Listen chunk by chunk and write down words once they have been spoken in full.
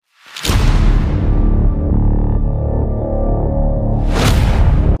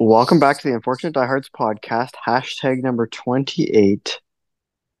Welcome back to the Unfortunate Diehards podcast. Hashtag number 28,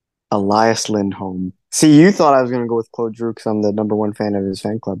 Elias Lindholm. See, you thought I was going to go with Claude Giroux because I'm the number one fan of his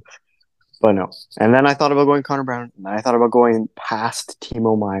fan club, but no. And then I thought about going Connor Brown, and then I thought about going past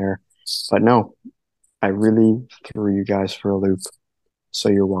Timo Meyer, but no. I really threw you guys for a loop, so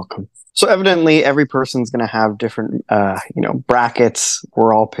you're welcome. So evidently, every person's going to have different, brackets.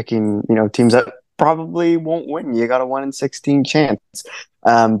 We're all picking, teams that probably won't win. You got a 1 in 16 chance.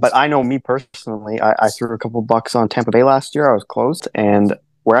 But I know me personally, I threw a couple bucks on Tampa Bay last year. I was closed, and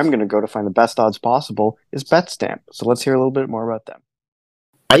where I'm going to go to find the best odds possible is BetStamp. So let's hear a little bit more about them.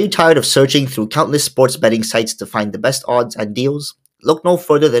 Are you tired of searching through countless sports betting sites to find the best odds and deals? Look no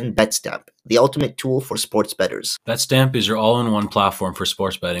further than BetStamp, the ultimate tool for sports bettors. BetStamp is your all-in-one platform for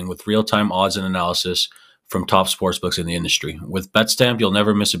sports betting with real-time odds and analysis from top sportsbooks in the industry. With BetStamp, you'll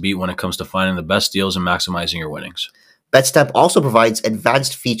never miss a beat when it comes to finding the best deals and maximizing your winnings. BetStamp also provides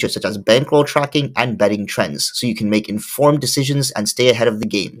advanced features such as bankroll tracking and betting trends, so you can make informed decisions and stay ahead of the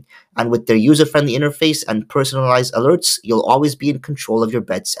game. And with their user-friendly interface and personalized alerts, you'll always be in control of your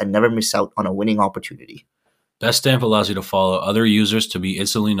bets and never miss out on a winning opportunity. BetStamp allows you to follow other users to be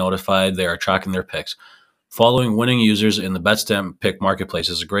instantly notified they are tracking their picks. Following winning users in the BetStamp pick marketplace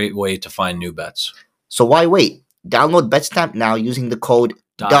is a great way to find new bets. So why wait? Download BetStamp now using the code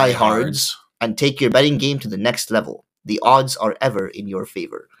DIEHARDS and take your betting game to the next level. The odds are ever in your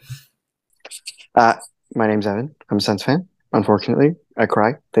favor. My name's Evan. I'm a Sens fan. Unfortunately, I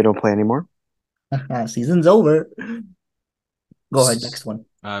cry. They don't play anymore. Season's over. Go ahead, next one.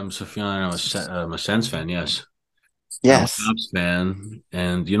 I'm Sufyan. I'm a Sens fan, yes. Yes. I'm a Caps fan.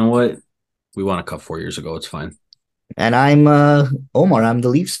 And you know what? We won a cup 4 years ago. It's fine. And I'm Omar. I'm the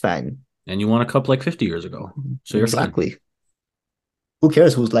Leafs fan. And you won a cup like 50 years ago. So you're exactly. Fine. Who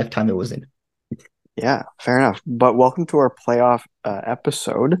cares whose lifetime it was in? Yeah, fair enough. But welcome to our playoff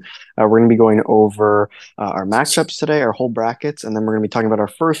episode. We're going to be going over our matchups today, our whole brackets, and then we're going to be talking about our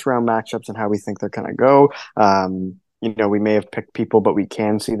first round matchups and how we think they're going to go. We may have picked people, but we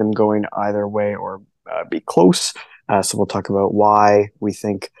can see them going either way or be close. So we'll talk about why we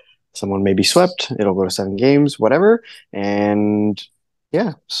think someone may be swept. It'll go to 7 games, whatever. And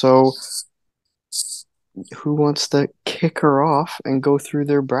yeah, so who wants to kick her off and go through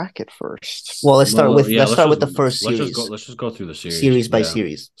their bracket first? Well, let's start with the first series. Let's just go through the series by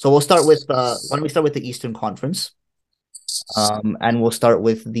series. So we'll start with why don't we start with the Eastern Conference, and we'll start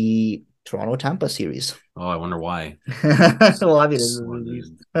with the Toronto-Tampa series. Oh, I wonder why. Well, I mean, it's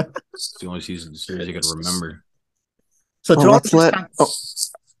the only series you could remember. So let's let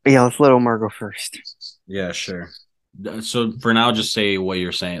Omar go first. Yeah, sure. So for now, just say what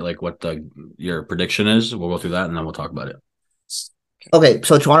you're saying, like what your prediction is. We'll go through that and then we'll talk about it. Okay,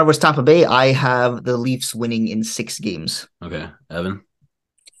 so Toronto versus Tampa Bay, I have the Leafs winning in 6 games. Okay, Evan?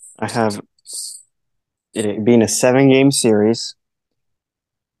 I have it being a 7-game series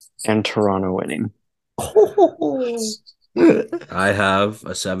and Toronto winning. I have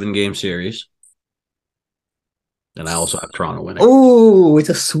a 7-game series. And I also have Toronto winning. Oh, it's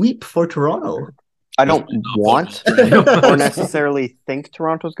a sweep for Toronto. I don't want or necessarily think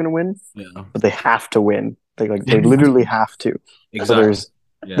Toronto's going to win, but they have to win. They literally have to. Exactly. So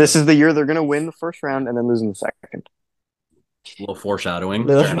this is the year they're going to win the first round and then lose in the second. A little foreshadowing,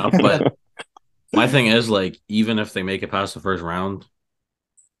 fair enough. But my thing is, even if they make it past the first round,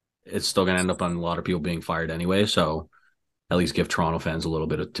 it's still going to end up on a lot of people being fired anyway. So at least give Toronto fans a little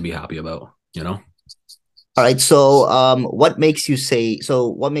bit to be happy about, All right, so what makes you say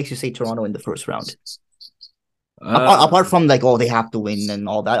Toronto in the first round? Apart from they have to win and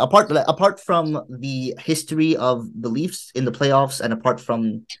all that. Apart from the history of the Leafs in the playoffs, and apart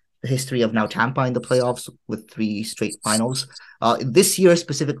from the history of now Tampa in the playoffs with 3 straight finals, this year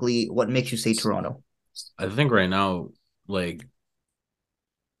specifically, what makes you say Toronto? I think right now,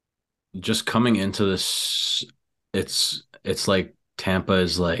 just coming into this, it's like Tampa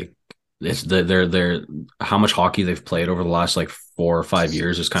is it's they're how much hockey they've played over the last 4 or 5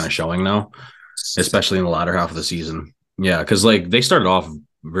 years is kind of showing now, especially in the latter half of the season. Yeah, because they started off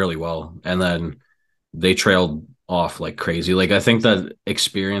really well and then they trailed off like crazy. I think that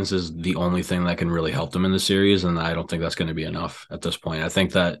experience is the only thing that can really help them in the series, and I don't think that's going to be enough at this point. I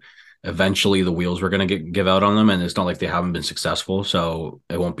think that eventually the wheels were going to give out on them, and it's not like they haven't been successful, so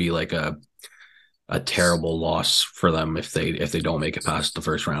it won't be a terrible loss for them if they don't make it past the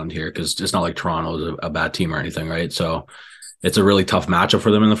first round here, because it's not like Toronto is a bad team or anything, right? So it's a really tough matchup for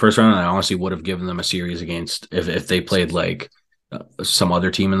them in the first round, and I honestly would have given them a series against if they played some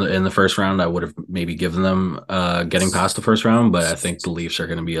other team in the first round. I would have maybe given them getting past the first round, but I think the Leafs are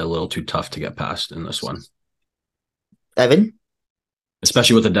going to be a little too tough to get past in this one. Evan?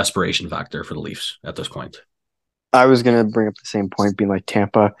 especially with the desperation factor for the Leafs at this point. I was going to bring up the same point, being like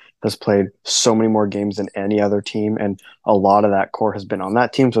Tampa has played so many more games than any other team, and a lot of that core has been on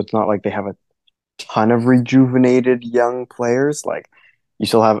that team. So it's not like they have a ton of rejuvenated young players. Like you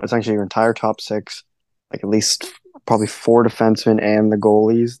still have essentially your entire top six, like at least probably four defensemen and the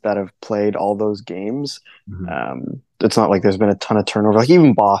goalies that have played all those games. It's not like there's been a ton of turnover. Like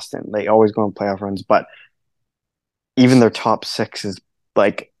even Boston, they always go on playoff runs, but even their top six is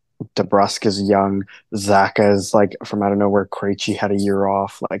like DeBrusk is young, Zaka is like from out of nowhere. Krejci had a year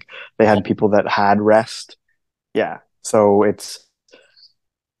off. Like they had people that had rest. Yeah, so it's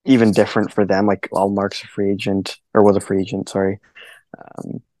even different for them. Like Allmark's a free agent or was a free agent. Sorry.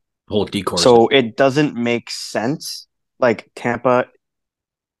 Whole decor. So it doesn't make sense. Like Tampa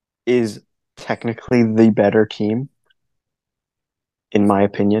is technically the better team, in my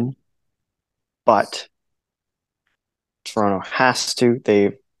opinion, but Toronto has to.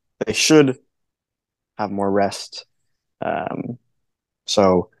 They should have more rest.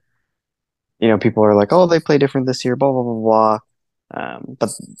 So people are like, oh, they play different this year, blah blah blah blah. But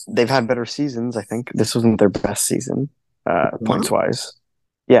they've had better seasons. I think this wasn't their best season, points wise.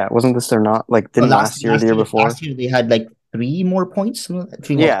 Yeah, wasn't this their not like didn't last year, the year before? Last year they had like 3 more points.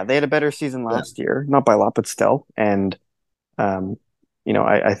 Yeah, they had a better season last year, not by a lot, but still. And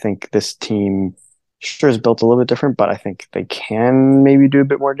I think this team sure is built a little bit different, but I think they can maybe do a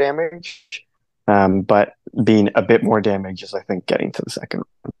bit more damage. But being a bit more damage is, I think, getting to the second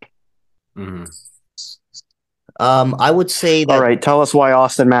round. I would say that. All right, tell us why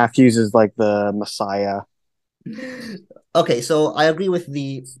Austin Matthews is like the messiah. Okay, so I agree with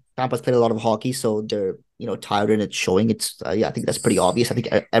the Tampa's played a lot of hockey, so they're tired and it's showing. It's I think that's pretty obvious. I think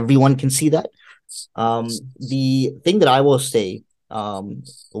everyone can see that. The thing that I will say,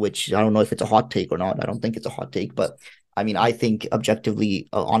 which I don't know if it's a hot take or not. I don't think it's a hot take, but I mean, I think objectively,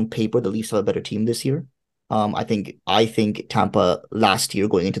 on paper, the Leafs have a better team this year. I think Tampa last year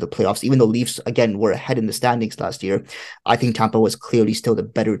going into the playoffs, even though Leafs again were ahead in the standings last year, I think Tampa was clearly still the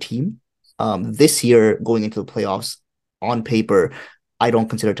better team. This year going into the playoffs, on paper, I don't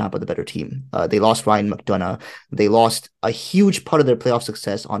consider Tampa the better team. They lost Ryan McDonough. They lost a huge part of their playoff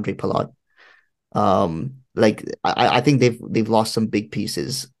success, Andre Palat. I think they've lost some big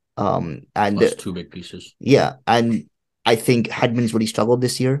pieces. And lost 2 big pieces. Yeah, and I think Hedman's really struggled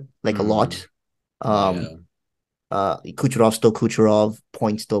this year, like a lot. Kucherov still Kucherov,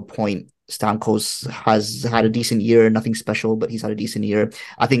 point still point. Stamkos has had a decent year, nothing special, but he's had a decent year.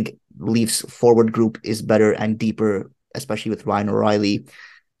 I think Leafs forward group is better and deeper, especially with Ryan O'Reilly,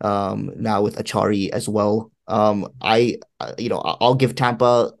 now with Achari as well. I'll give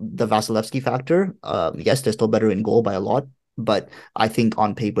Tampa the Vasilevsky factor. Yes, they're still better in goal by a lot, but I think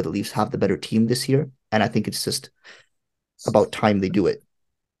on paper the Leafs have the better team this year, and I think it's just about time they do it.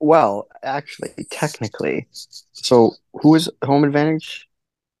 Well, actually, technically, so who is home advantage?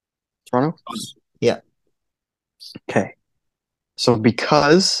 Toronto? Yeah. Okay. So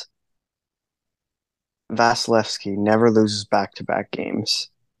because Vasilevsky never loses back-to-back games,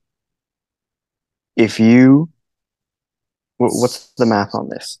 what's the math on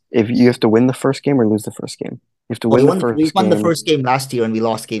this? If you have to win the first game or lose the first game? You have to win the first game. We won the first game last year and we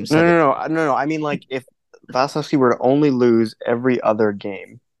lost game 7. No. I mean, like, if Vasilevsky were to only lose every other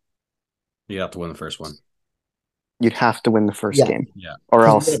game, you have to win the first one. You'd have to win the first game. Yeah. Or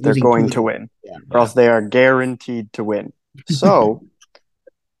else they're going to win. Yeah. Or else they are guaranteed to win. So,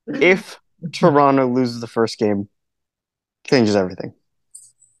 if Toronto loses the first game, changes everything,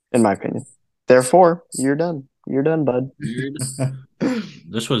 in my opinion. Therefore, you're done. You're done, bud.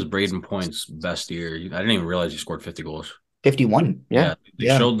 This was Braden Point's best year. I didn't even realize he scored 50 goals. 51. Yeah.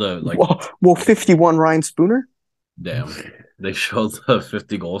 They showed the Whoa, 51 Ryan Spooner? Damn. They showed the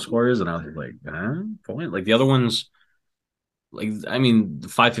 50 goal scorers, and I was like, Point? Like the other ones, like, I mean,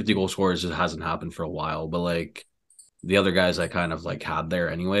 550 goal scorers, it hasn't happened for a while, but like the other guys I kind of like had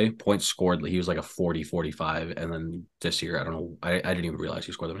there anyway, Point scored, he was like a 40, 45, and then this year, I don't know, I didn't even realize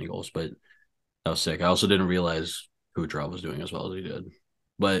he scored that many goals, but that was sick. I also didn't realize Kucherov was doing as well as he did.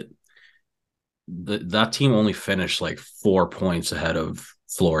 But that team only finished like 4 points ahead of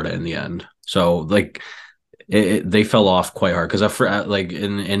Florida in the end. So like they fell off quite hard because like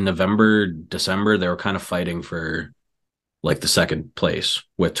in November, December, they were kind of fighting for like the second place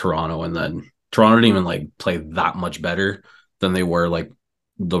with Toronto, and then Toronto didn't even like play that much better than they were like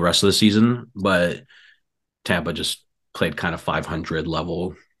the rest of the season, but Tampa just played kind of 500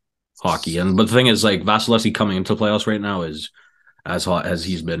 level hockey. But the thing is, like, Vasilevsky coming into playoffs right now is as hot as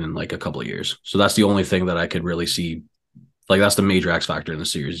he's been in like a couple of years. So that's the only thing that I could really see. Like, that's the major X factor in the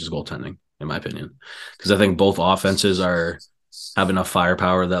series is goaltending, in my opinion, because I think both offenses are have enough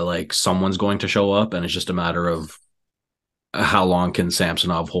firepower that like someone's going to show up, and it's just a matter of how long can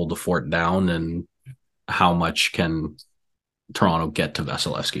Samsonov hold the fort down, and how much can Toronto get to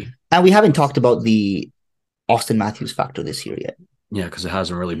Vasilevsky. And we haven't talked about the Austin Matthews factor this year yet. Yeah, because it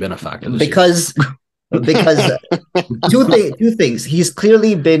hasn't really been a factor this because two things. He's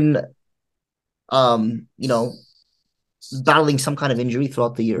clearly been battling some kind of injury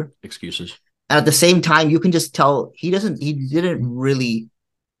throughout the year. Excuses. And at the same time, you can just tell he didn't really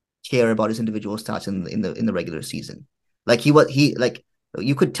care about his individual stats in the regular season. Like you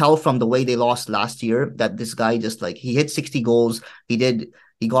could tell from the way they lost last year that this guy just like he hit 60 goals.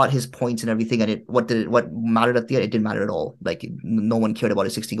 He got his points and everything, and what mattered at the end? It didn't matter at all. Like no one cared about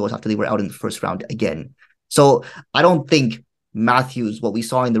his 60 goals after they were out in the first round again. So I don't think Matthews, what we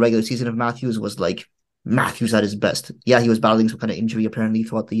saw in the regular season of Matthews was like Matthews at his best. Yeah, he was battling some kind of injury apparently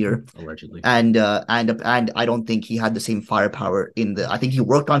throughout the year, allegedly. And I don't think he had the same firepower I think he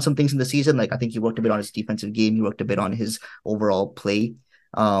worked on some things in the season. Like I think he worked a bit on his defensive game. He worked a bit on his overall play.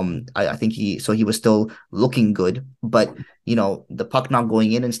 I think he was still looking good, but the puck not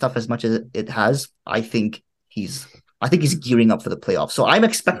going in and stuff as much as it has, I think he's gearing up for the playoffs. So I'm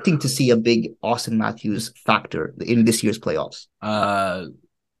expecting to see a big Austin Matthews factor in this year's playoffs. Okay.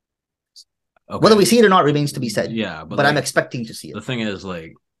 Whether we see it or not remains to be said. Yeah, but I'm expecting to see it. The thing is,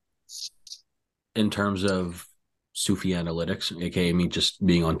 like, in terms of Sufi Analytics, aka me just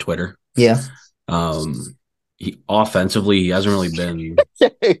being on Twitter. Yeah. He offensively, he hasn't really been me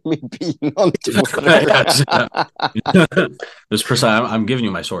being on Twitter. This person, I'm giving you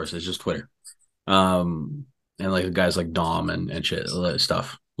my source. It's just Twitter. And like guys like Dom and shit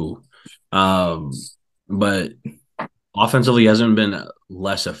stuff. Ooh. But offensively, he hasn't been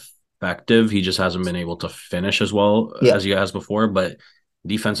less effective. He just hasn't been able to finish as well as he has before. But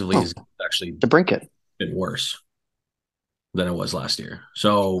defensively, he's actually to brink it been worse than it was last year.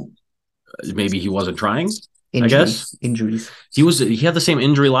 So maybe he wasn't trying. Injuries. He had the same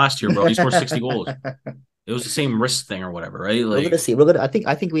injury last year, bro. He scored 60 goals. It was the same wrist thing or whatever, right? Like, we're gonna see.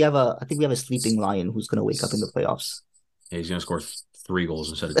 I think we have a sleeping lion who's gonna wake up in the playoffs. Yeah, he's gonna score 3 goals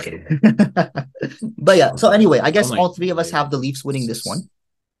instead of 2. But yeah. So anyway, I guess all three of us have the Leafs winning this one.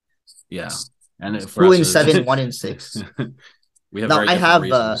 Yeah, and 2 in 7, 1 in 6. We have now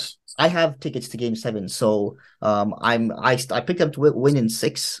I have tickets to Game 7, so I picked up to win in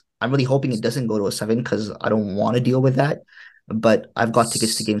 6. I'm really hoping it doesn't go to a 7 because I don't want to deal with that. But I've got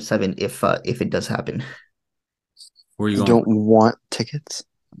tickets to Game 7 if it does happen. Where are you going? Don't want tickets?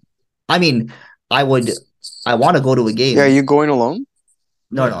 I mean, I want to go to a game. Yeah, are you going alone?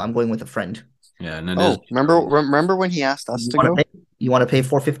 No, I'm going with a friend. Yeah, and remember when he asked us to go? You want to pay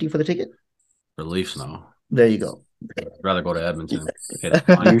 $450 for the ticket? For the Leafs, no. There you go. I'd rather go to Edmonton. Okay,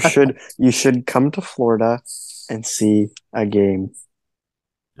 you should come to Florida and see a game.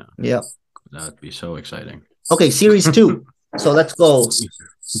 Yeah. That'd be so exciting. Okay, Series 2. So let's go.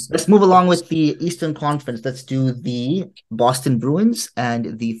 Let's move along with the Eastern Conference. Let's do the Boston Bruins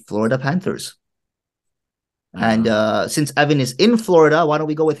and the Florida Panthers. And since Evan is in Florida, why don't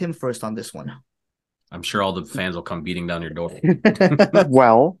we go with him first on this one? I'm sure all the fans will come beating down your door.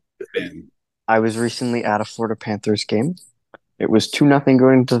 Well, I was recently at a Florida Panthers game. It was 2-0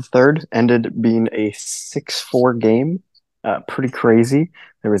 going into the third, ended being a 6-4 game. Pretty crazy.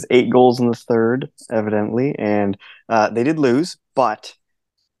 There was 8 goals in the third, evidently, and they did lose, but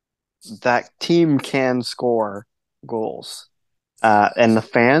that team can score goals. And the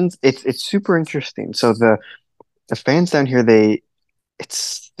fans, it's super interesting. So the fans down here,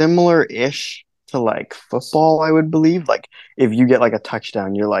 it's similar-ish to like football, I would believe. Like if you get like a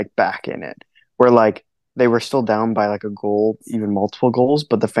touchdown, you're like back in it. Where like they were still down by like a goal, even multiple goals,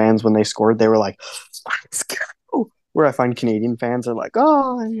 but the fans when they scored, they were like, let's go. Where I find Canadian fans are like,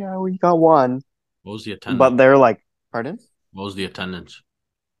 oh yeah, we got one. What was the attendance? But they're like, pardon? What was the attendance?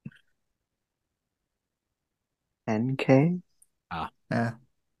 10K? Yeah.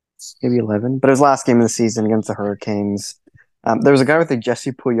 Maybe 11. But his last game of the season against the Hurricanes. There was a guy with a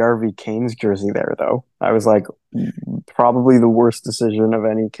Jesse Puljujarvi Canes jersey there, though. I was like, probably the worst decision of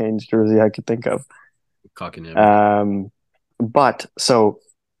any Canes jersey I could think of. But so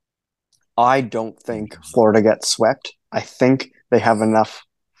I don't think Florida gets swept. I think they have enough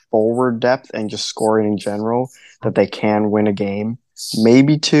forward depth and just scoring in general that they can win a game,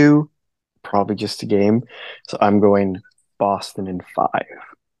 maybe 2, probably just a game. So I'm going Boston in 5.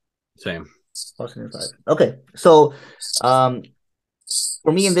 Same. Boston in 5. Okay, so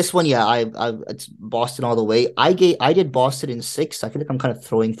for me in this one, yeah, it's Boston all the way. I did Boston in 6. I feel like I'm kind of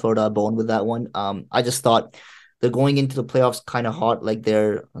throwing Florida a bone with that one. I just thought they're going into the playoffs kind of hot. Like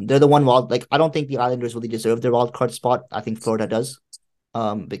they're the one wild. Like I don't think the Islanders really deserve their wild card spot. I think Florida does.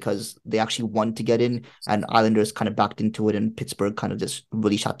 Because they actually won to get in, and Islanders kind of backed into it, and Pittsburgh kind of just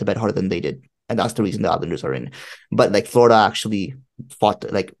really shot the bed harder than they did, and that's the reason the Islanders are in. But like Florida actually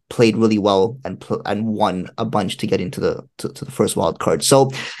played really well and won a bunch to get into to the first wild card.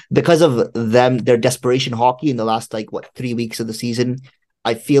 So because of them, their desperation hockey in the last 3 weeks of the season,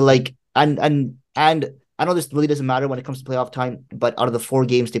 I feel like and I know this really doesn't matter when it comes to playoff time, but out of the 4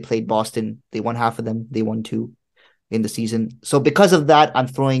 games they played Boston, they won half of them, they won 2 in the season. So because of that, I'm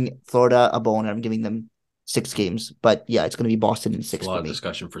throwing Florida a bone and I'm giving them 6 games. But yeah, it's going to be Boston in 6. A lot of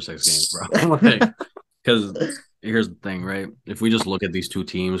discussion for 6 games, bro. Because here's the thing, right? If we just look at these 2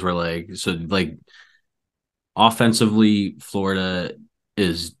 teams, we're offensively, Florida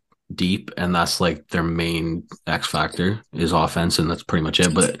is deep, and that's their main X factor is offense, and that's pretty much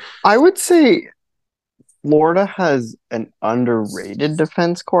it. But I would say Florida has an underrated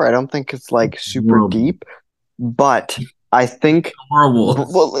defense core. I don't think it's super deep. But I think horrible.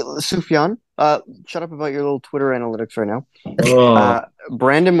 Well, Sufjan, shut up about your little Twitter analytics right now.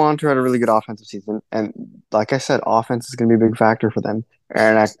 Brandon Montour had a really good offensive season, and like I said, offense is going to be a big factor for them.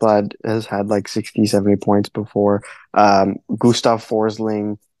 Aaron Ekblad has had 60, 70 points before. Gustav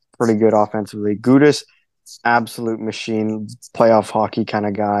Forsling, pretty good offensively. Gudis, absolute machine, playoff hockey kind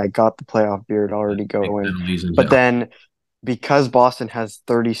of guy. Got the playoff beard already going. But then, because Boston has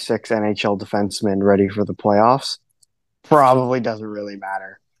 36 NHL defensemen ready for the playoffs, probably doesn't really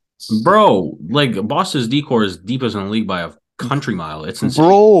matter. Bro, Boston's D-core is deepest in the league by a country mile. It's insane.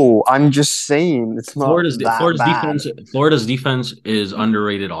 Bro, I'm just saying it's not Florida's defense. Florida's defense is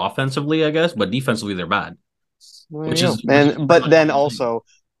underrated offensively, I guess, but defensively they're bad. But then also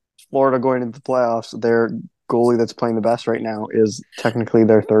Florida going into the playoffs, their goalie that's playing the best right now is technically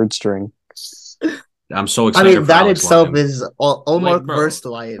their 3rd string. I'm so excited. I mean, that Alex itself Lyon. Is almost versus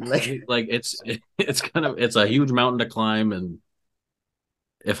Lyon. It's a huge mountain to climb, and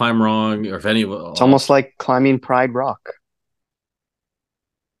if I'm wrong, or if it's almost like climbing Pride Rock.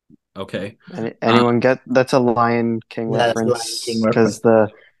 Okay. Anyone get that's a Lion King reference? Because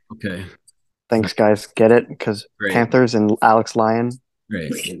okay. Thanks, guys. Get it? Because Panthers and Alex Lyon.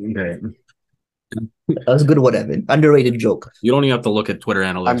 Great. That was a good one, Evan. Underrated joke. You don't even have to look at Twitter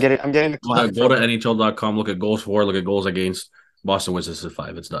analytics. I'm getting the clap. Go to NHL.com, look at goals for, look at goals against. Boston wins this at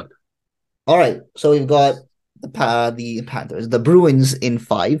 5. It's done. All right. So we've got the Panthers, the Bruins in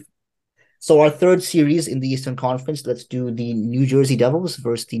 5. So our 3rd series in the Eastern Conference, let's do the New Jersey Devils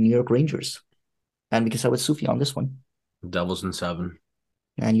versus the New York Rangers. And we can start with Sufi on this one. Devils in 7.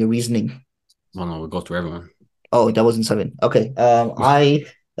 And your reasoning? Well, no, we'll go through everyone. Oh, Devils in 7. Okay.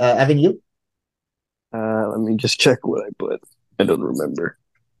 Evan, you? Let me just check what I put. I don't remember.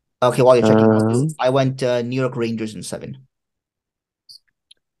 Okay, while you're checking, I went New York Rangers in 7.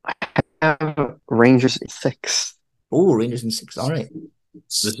 I have Rangers in 6. Oh, Rangers in 6. All right.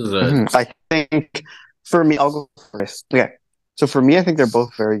 This is I think for me, I'll go first. Okay. So for me, I think they're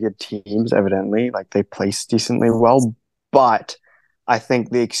both very good teams, evidently. They place decently well. But I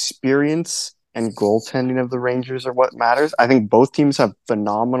think the experience and goaltending of the Rangers are what matters. I think both teams have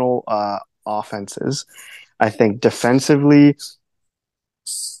phenomenal offenses. I think defensively,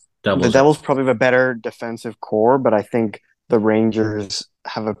 the Devils probably have a better defensive core, but I think the Rangers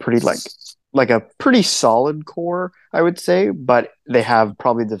have a pretty a pretty solid core, I would say. But they have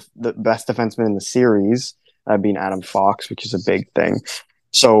probably the best defenseman in the series, being Adam Fox, which is a big thing.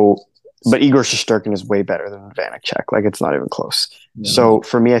 So, but Igor Shesterkin is way better than Vanecek. It's not even close. Yeah. So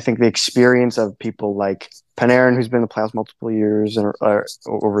for me, I think the experience of people like Panarin, who's been in the playoffs multiple years and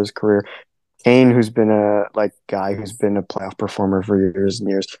over his career, Kane, who's been a guy who's been a playoff performer for years and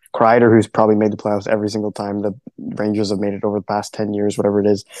years, Kreider, who's probably made the playoffs every single time the Rangers have made it over the past 10 years, whatever it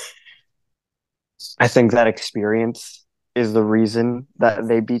is. I think that experience is the reason that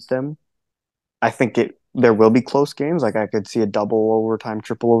they beat them. I think there will be close games. I could see a double overtime,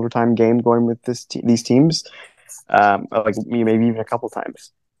 triple overtime game going with these teams. Maybe even a couple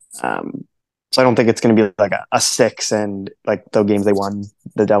times. So I don't think it's going to be a 6 and the games they won,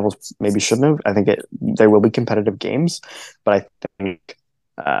 the Devils maybe shouldn't have. I think there will be competitive games, but I think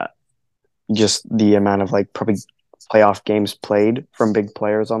just the amount of probably playoff games played from big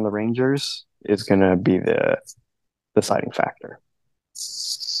players on the Rangers is going to be the deciding factor.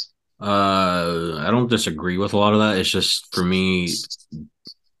 I don't disagree with a lot of that. It's just, for me,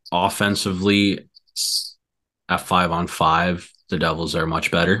 offensively, at 5-on-5, the Devils are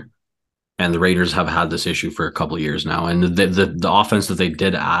much better. And the Raiders have had this issue for a couple of years now. And the offense that they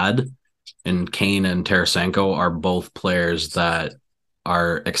did add in Kane and Tarasenko are both players that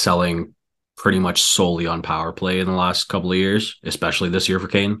are excelling pretty much solely on power play in the last couple of years, especially this year for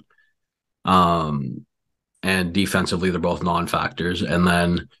Kane. And defensively, they're both non-factors. And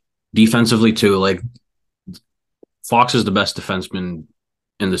then defensively too, like Fox is the best defenseman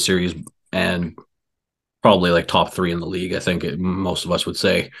in the series and probably like top 3 in the league. I think most of us would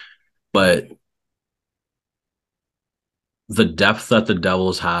say, but the depth that the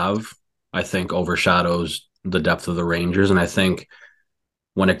Devils have, I think overshadows the depth of the Rangers. And I think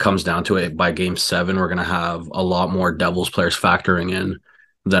when it comes down to it, by game 7, we're going to have a lot more Devils players factoring in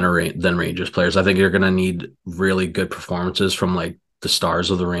than Rangers players. I think you're going to need really good performances from like the stars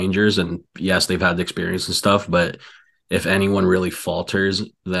of the Rangers. And yes, they've had the experience and stuff, but if anyone really falters,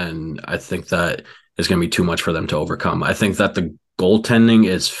 then I think that it's going to be too much for them to overcome. I think that the goaltending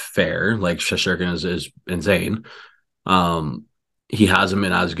is fair. Like Shesterkin is insane. He hasn't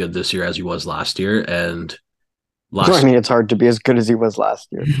been as good this year as he was last year. And I mean, it's hard to be as good as he was last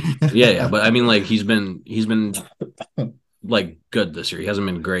year. Yeah. But I mean, like he's been like good this year. He hasn't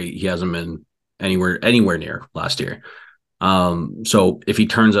been great. He hasn't been anywhere near last year. So if he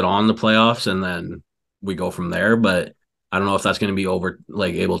turns it on the playoffs and then we go from there, but I don't know if that's going to be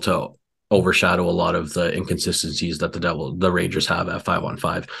able to overshadow a lot of the inconsistencies that the Rangers have at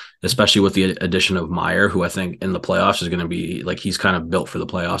 5-on-5, especially with the addition of Meyer, who I think in the playoffs is going to be like, he's kind of built for the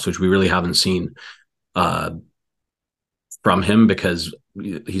playoffs, which we really haven't seen from him because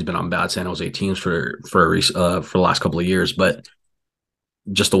he's been on bad San Jose teams for the last couple of years, but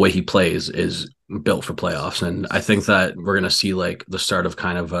just the way he plays is built for playoffs. And I think that we're going to see like the start of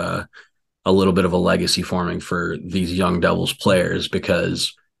kind of a little bit of a legacy forming for these young Devils players,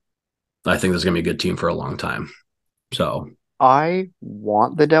 because I think this is going to be a good team for a long time. So I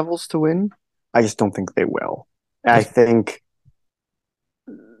want the Devils to win. I just don't think they will. I think,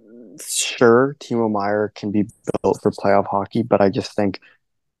 sure, Timo Meyer can be built for playoff hockey, but I just think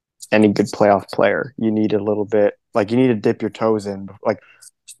any good playoff player, you need a little bit, like you need to dip your toes in. Like,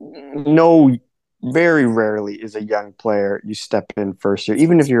 no, very rarely is a young player you step in first year,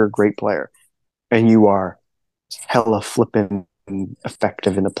 even if you're a great player and you are hella flipping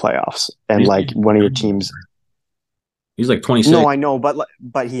effective in the playoffs, and like one of your teams. He's like 26. No, I know,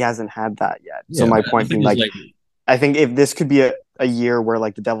 but he hasn't had that yet. Yeah, so my point being, like, I think if this could be a year where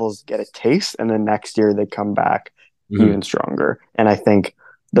like the Devils get a taste, and then next year they come back even stronger. And I think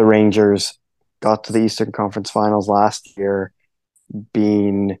the Rangers got to the Eastern Conference Finals last year,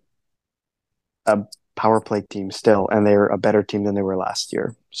 being a power play team still, and they're a better team than they were last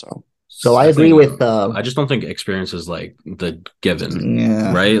year. So I agree with. I just don't think experience is like the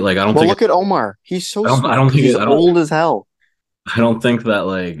given, right? Like I don't. Well, look at Omar. He's so. I don't think he's old as hell. I don't think that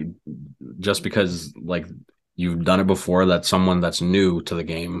like just because like you've done it before, that someone that's new to the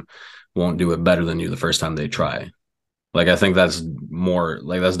game won't do it better than you the first time they try. Like I think that's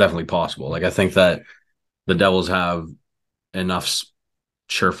definitely possible. Like I think that the Devils have enough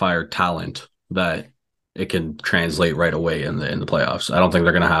surefire talent that it can translate right away in the playoffs. I don't think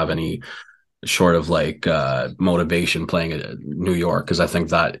they're going to have any short of like motivation playing at New York, because I think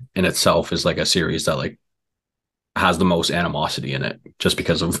that in itself is like a series that like has the most animosity in it just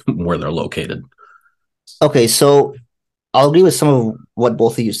because of where they're located. Okay, so I'll agree with some of what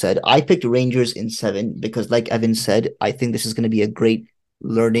both of you said. I picked Rangers in 7 because, like Evan said, I think this is going to be a great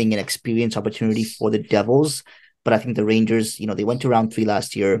learning and experience opportunity for the Devils. But I think the Rangers, they went to round 3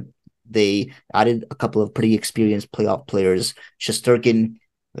 last year. They added a couple of pretty experienced playoff players. Shesterkin,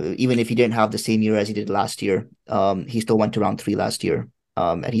 even if he didn't have the same year as he did last year, he still went to round 3 last year.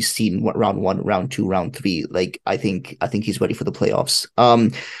 And he's seen round 1, round 2, round 3. Like I think he's ready for the playoffs.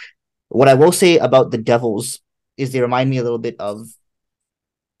 What I will say about the Devils is they remind me a little bit of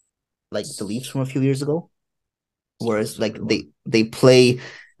like the Leafs from a few years ago, whereas like they play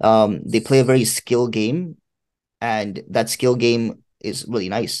a very skill game, and that skill game is really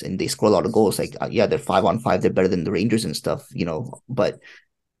nice, and they score a lot of goals. Like they're 5-on-5, they're better than the Rangers and stuff, but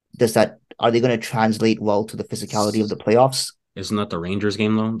are they going to translate well to the physicality of the playoffs? Isn't that the Rangers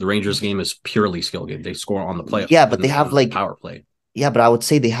game though? The Rangers game is purely skill game. They score on the play. Yeah, but they have like power play. Yeah, but I would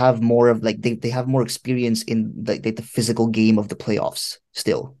say they have more of like they have more experience in like the physical game of the playoffs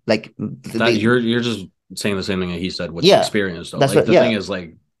still. Like you're just saying the same thing that he said with experience though. That's like the thing is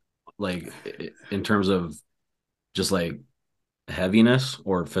like in terms of just like heaviness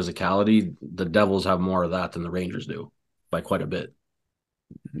or physicality, the Devils have more of that than the Rangers do by quite a bit.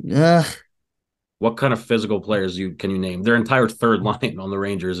 What kind of physical players can you name? Their entire third line on the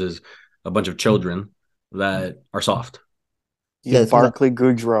Rangers is a bunch of children that are soft. Barclay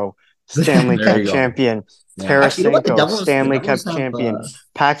Goodrow, Stanley Cup champion. Tarasenko, Stanley Cup champion.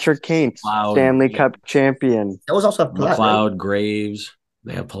 Patrick Kane, Stanley Cup champion. That was also McLeod, Graves.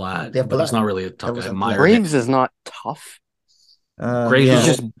 They have Palat, They have but he's Palat. not really a tough Devils guy. have Palat. Meyer, Graves is not tough. Graves Yeah. He's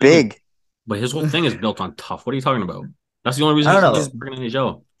just big. but his whole thing is built on tough. What are you talking about? That's the only reason I don't he's know. freaking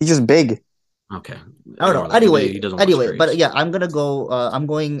NHL. He's just big. Okay, I don't know. ignore that. Anyway, He doesn't watch but Graves. yeah, I'm gonna go. I'm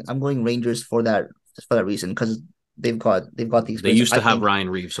going Rangers for that reason because they've got the They experience. used to I have think, Ryan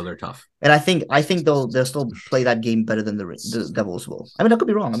Reeves, so they're tough. and I think they'll still play that game better than the Devils will. I mean, I could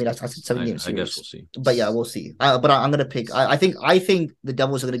be wrong. I mean, I said 7 game I guess series, we'll see. but yeah, we'll see. But I'm gonna pick. I think the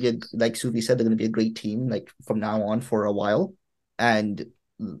Devils are gonna be like Suvi said, they're gonna be a great team like from now on for a while, and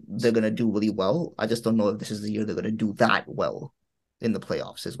they're gonna do really well. I just don't know if this is the year they're gonna do that well in the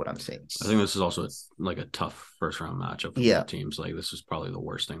playoffs. Is what I'm saying. I think this is also like a tough first round matchup for both teams. Like this is probably the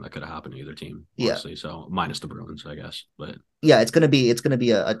worst thing that could have happened to either team. Honestly, so minus the Bruins, I guess. But yeah, it's gonna be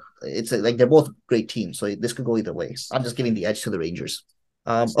like they're both great teams, so this could go either way. I'm just giving the edge to the Rangers.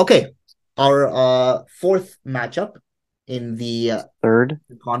 Okay, our fourth matchup in the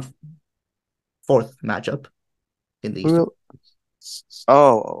fourth matchup in the Eastern.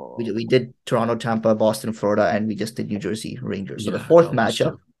 We did Toronto, Tampa, Boston, Florida, and we just did New Jersey Rangers. So the fourth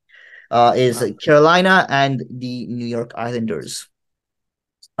matchup is Carolina and the New York Islanders.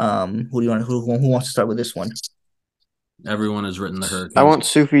 Who wants to start with this one? Everyone has written the Hurricanes. I want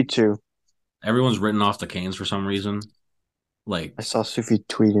Sufi too. Everyone's written off the Canes for some reason. Like I saw Sufi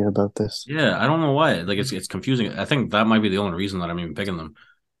tweeting about this. Yeah, I don't know why. Like it's confusing. I think that might be the only reason that I'm even picking them.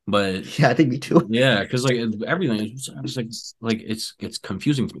 But yeah, I think me too. Yeah, because like everything is like it's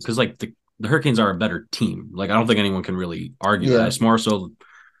confusing to me because like the Hurricanes are a better team. Like I don't think anyone can really argue that. It's more so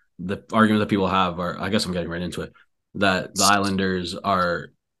the argument that people have are, I guess I'm getting right into it, that the Islanders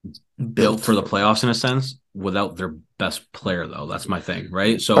are built for the playoffs in a sense without their best player though. That's my thing,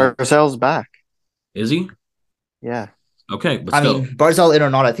 right? So Barzal's back. Is he? Yeah. Okay, but I mean, Barzal in or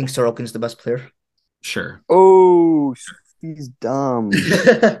not, I think Sorokin's the best player. Sure. Oh, he's dumb.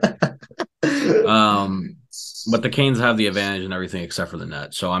 But the Canes have the advantage and everything except for the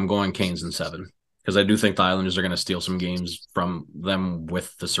net. So I'm going Canes in 7 because I do think the Islanders are going to steal some games from them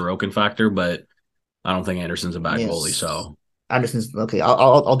with the Sorokin factor, but I don't think Anderson's a bad goalie. So Anderson's okay.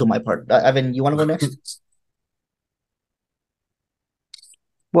 I'll do my part. Evan, you want to go next?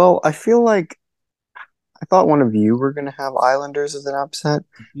 Well, I feel like I thought one of you were going to have Islanders as an upset.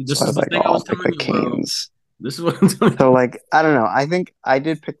 This is the thing I was pick the Canes. This is what I'm telling you. So, like, I don't know. I think I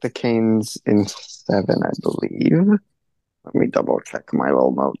did pick the Canes in 7, I believe. Let me double check my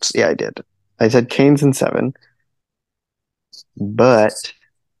little notes. Yeah, I did. I said Canes in 7. But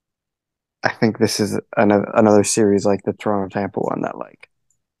I think this is another series like the Toronto Tampa one that, like,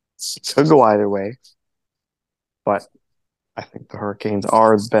 could go either way. But I think the Hurricanes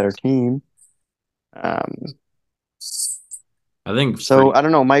are the better team. I think so. I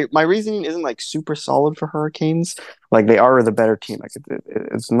don't know. My reasoning isn't like super solid for Hurricanes. Like they are the better team. Like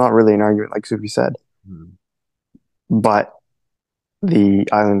it's not really an argument, like Sufi said. But the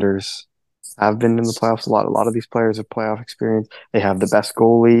Islanders have been in the playoffs a lot. A lot of these players have playoff experience. They have the best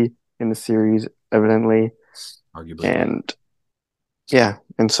goalie in the series, evidently, arguably, and yeah,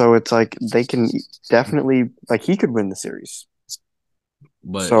 and so it's like they can definitely like he could win the series.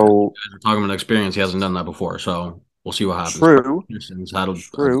 But so we're talking about experience. He hasn't done that before, so we'll see what happens. True. Anderson's had a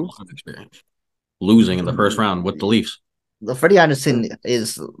lot of experience losing in the first round with the Leafs. Freddie Anderson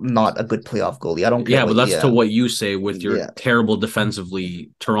is not a good playoff goalie. I don't care. Yeah, but that's to what you say with your terrible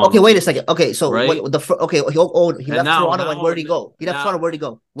defensively Toronto. Okay, wait a second. Okay, so right? he left Toronto and where'd he go? He left Toronto. Where'd he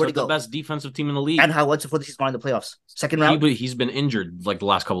go? Where'd he go? The best defensive team in the league. And what's the season in the playoffs? Second round. He's been injured like the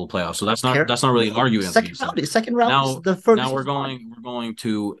last couple of playoffs, so that's not really an argument. Second round. Now we're going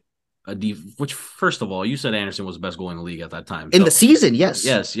to a which first of all, you said Anderson was the best goalie in the league at that time. In the season, yes.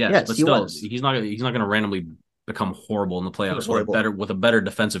 Yes, but still, he's not going to randomly become horrible in the playoffs with a better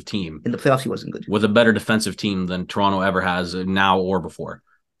defensive team. In the playoffs, he wasn't good. With a better defensive team than Toronto ever has now or before.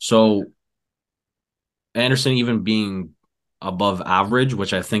 So Anderson even being above average,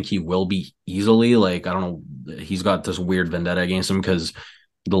 which I think he will be easily, like, I don't know, he's got this weird vendetta against him because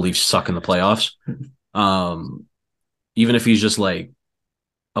the Leafs suck in the playoffs. Even if he's just like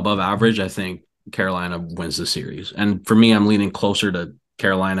above average, I think Carolina wins the series. And for me, I'm leaning closer to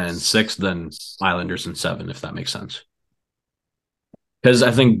Carolina in 6 than Islanders in 7, if that makes sense. Because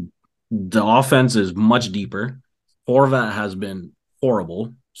I think the offense is much deeper. Horvat has been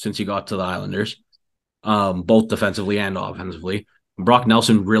horrible since he got to the Islanders, both defensively and offensively. Brock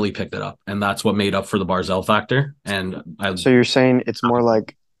Nelson really picked it up, and that's what made up for the Barzal factor. So you're saying it's more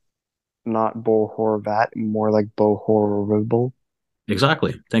like not Bo Horvat, more like Bo Horrible?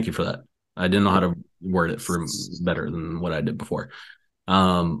 Exactly. Thank you for that. I didn't know how to word it for better than what I did before.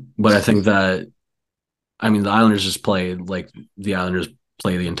 But I think that, I mean, the Islanders just play like the Islanders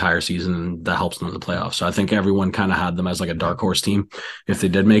play the entire season, and that helps them in the playoffs. So I think everyone kind of had them as like a dark horse team if they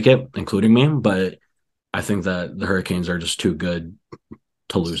did make it, including me. But I think that the Hurricanes are just too good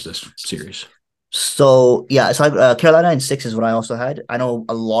to lose this series. So Carolina in 6 is what I also had. I know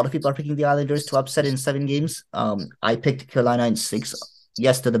a lot of people are picking the Islanders to upset in 7 games. I picked Carolina in 6.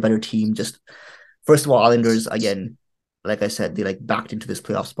 Yes, they're the better team. Just first of all, Islanders again, like I said, they like backed into this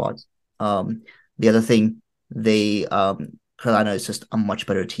playoff spot. The other thing, Carolina is just a much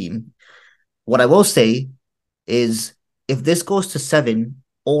better team. What I will say is if this goes to 7,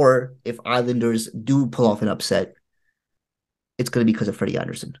 or if Islanders do pull off an upset, it's going to be because of Freddie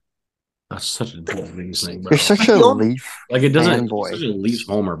Anderson. That's such a dumb reasoning, bro. You're such a Leaf like it doesn't. fanboy. Such a Leafs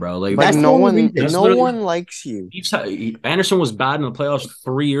homer, bro. Like Like That's no the only one, reason. no one likes you. Anderson was bad in the playoffs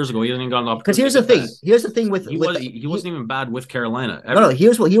 3 years ago. He hasn't even gotten up. Because here's the thing. Here's the thing with he wasn't even bad with Carolina. No.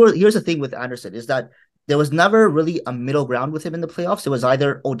 Here's the thing with Anderson is that there was never really a middle ground with him in the playoffs. It was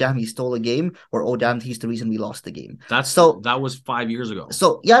either, oh damn, he stole a game, or oh damn, he's the reason we lost the game. That was 5 years ago.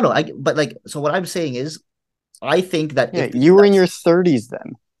 So yeah, no, so what I'm saying is, I think that you were in your 30s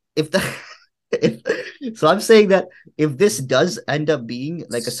then. So I'm saying that if this does end up being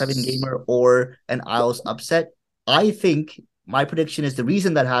like a 7-gamer or an Isles upset, I think my prediction is the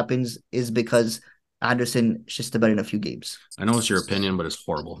reason that happens is because Anderson shits the bed in a few games. I know it's your opinion, but it's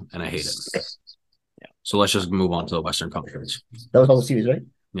horrible, and I hate it. Yeah. So let's just move on to the Western Conference. That was all the series, right?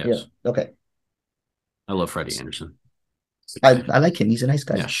 Yes. Yeah. Okay. I love Freddie Anderson. I like him. He's a nice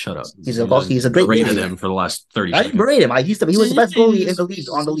guy. Yeah, shut up. He's a great rated him for the last 30 I didn't berate him. He was the best goalie in the league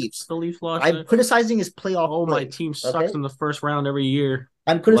on the Leafs. The Leafs lost. I'm criticizing his playoff. Oh, my team sucks in the first round every year.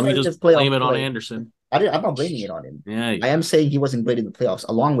 I'm criticizing Let me his just playoff blame it on play. Anderson. I'm not blaming it on him. Yeah, I am saying he wasn't great in the playoffs,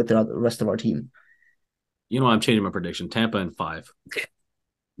 along with the rest of our team. You know, I'm changing my prediction. Tampa in 5.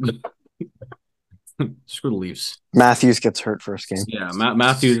 Screw the Leafs. Matthews gets hurt first game. Yeah,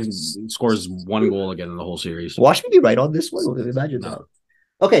 Matthews scores 1 goal again in the whole series. Watch me be right on this one. Imagine that.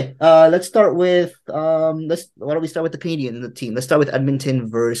 Okay, let's start with why don't we start with the Canadian team? Let's start with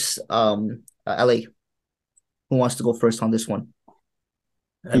Edmonton versus LA. Who wants to go first on this one?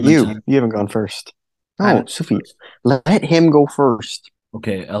 Edmonton. You haven't gone first. Oh, Sophie, let him go first.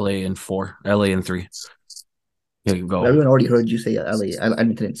 Okay, LA in 4. LA in 3. Here you go. Everyone already heard you say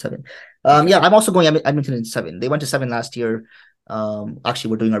Edmonton in 7. Yeah, I'm also going Edmonton in 7. They went to 7 last year.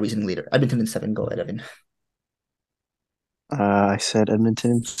 Actually, we're doing our reasoning later. Edmonton in 7. Go ahead, Evan. I said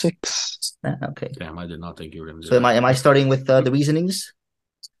Edmonton in 6. Okay. Damn, I did not think you were going to do So that. am I starting with the reasonings?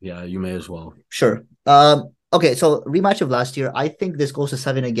 Yeah, you may as well. Sure. Okay, so rematch of last year. I think this goes to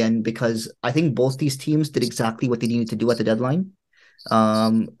 7 again because I think both these teams did exactly what they needed to do at the deadline.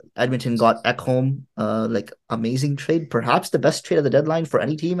 Edmonton got Ekholm, like amazing trade, perhaps the best trade of the deadline for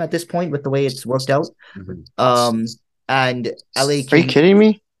any team at this point with the way it's worked out. Mm-hmm. And LA. Are you kidding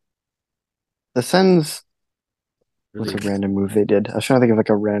me? The Sens. What's a random move they did? I was trying to think of like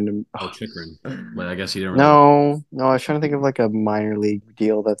a random. Oh, Chikrin. But I guess he didn't. No. I was trying to think of like a minor league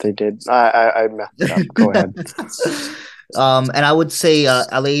deal that they did. I messed it up. Go ahead. And I would say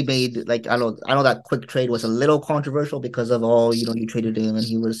LA made like I know that quick trade was a little controversial because of all you traded him and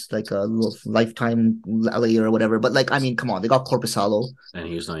he was like a little lifetime LA or whatever. But like I mean, come on, they got Korpisalo and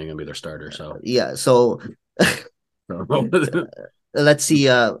he's not even gonna be their starter. So yeah, so let's see.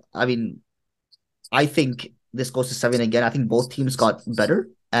 I mean, I think this goes to 7 again. I think both teams got better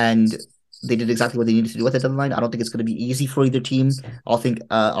and they did exactly what they needed to do at the deadline. I don't think it's going to be easy for either team.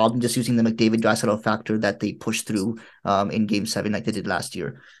 I'm just using the McDavid Draisaitl factor that they pushed through in Game 7 like they did last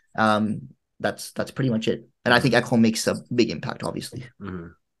year. That's pretty much it. And I think Ekholm makes a big impact, obviously. Mm-hmm.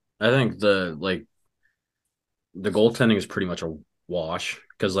 I think the goaltending is pretty much a wash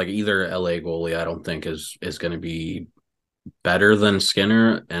because like either LA goalie I don't think is going to be better than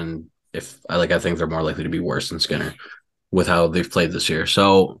Skinner, and I think they're more likely to be worse than Skinner with how they've played this year.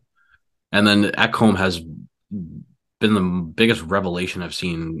 So, and then Ekholm has been the biggest revelation I've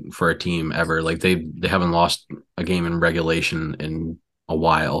seen for a team ever. Like they haven't lost a game in regulation in a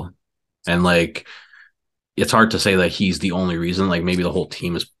while, and like it's hard to say that he's the only reason. Like maybe the whole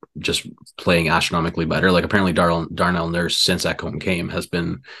team is just playing astronomically better. Like apparently Darnell Nurse since Ekholm came has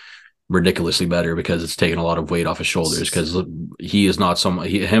been ridiculously better because it's taken a lot of weight off his shoulders because he is not someone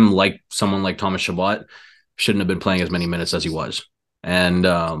like someone like Thomas Chabot shouldn't have been playing as many minutes as he was. And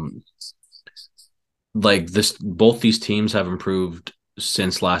both these teams have improved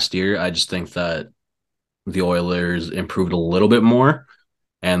since last year. I just think that the Oilers improved a little bit more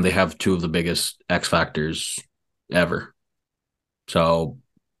and they have 2 of the biggest X factors ever. So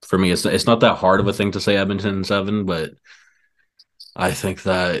for me, it's not that hard of a thing to say Edmonton in 7, but I think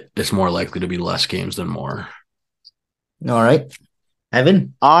that it's more likely to be less games than more. All right.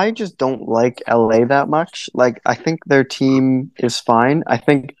 Evan? I just don't like LA that much. Like, I think their team is fine. I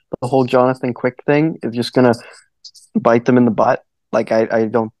think the whole Jonathan Quick thing is just gonna bite them in the butt. Like, I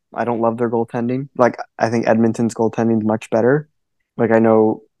don't love their goaltending. Like, I think Edmonton's goaltending is much better. Like, I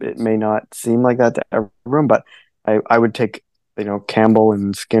know it may not seem like that to everyone, but I would take, Campbell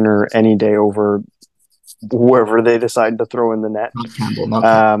and Skinner any day over whoever they decide to throw in the net. Not Campbell, not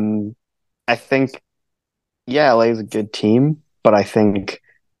Campbell. I think, yeah, LA is a good team, but I think,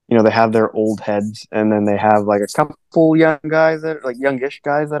 they have their old heads, and then they have like a couple young guys that like youngish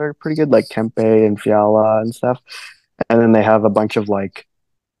guys that are pretty good, like Kempe and Fiala and stuff. And then they have a bunch of like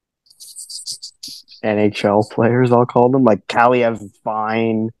NHL players, I'll call them. Like Kaliev's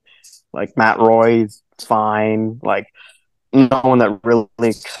fine, like Matt Roy's fine. Like no one that really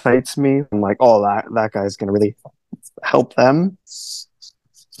excites me. I'm like, oh, that guy's gonna really help them.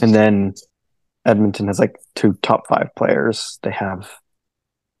 And then Edmonton has like 2 top 5 players. They have,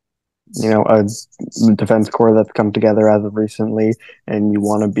 a defense core that's come together as of recently, and you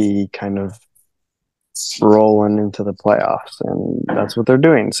want to be kind of rolling into the playoffs, and that's what they're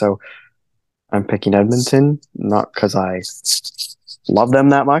doing. So I'm picking Edmonton, not because I love them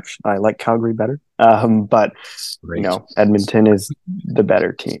that much. I like Calgary better, but Great. Edmonton is the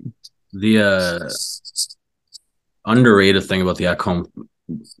better team. The underrated thing about the Ekholm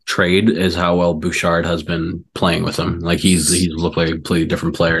trade is how well Bouchard has been playing with him. Like he's looked like a completely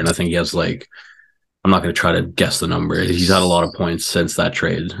different player, and I think he has like, I'm not going to try to guess the number. He's had a lot of points since that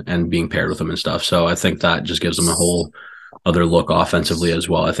trade and being paired with him and stuff. So I think that just gives him a whole other look offensively as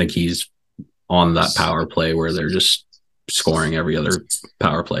well. I think he's on that power play where they're just scoring every other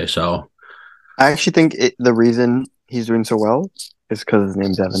power play. So I actually think the reason he's doing so well is because his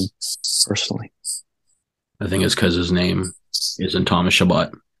name's Evan, personally. I think it's because his name isn't Thomas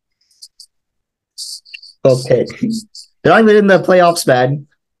Chabot. Okay. They're not even in the playoffs, man.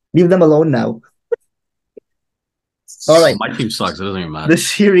 Leave them alone now. All right. My team sucks. It doesn't even matter. The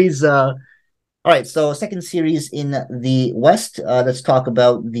series, all right, so second series in the West. Let's talk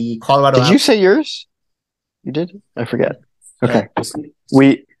about the Colorado. Did you say yours? You did? I forget. Okay. Guys,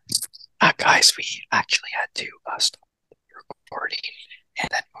 we actually had to stop the recording and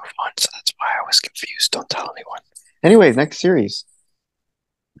then move on, so that's why I was confused. Don't tell anyone. Anyways, next series.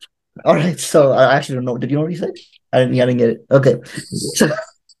 All right, so I actually don't know. Did you know what he said? I didn't get it. Okay.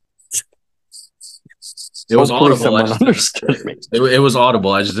 It was Hopefully audible. Someone understood me. It was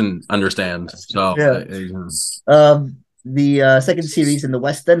audible. I just didn't understand. So yeah. The second series in the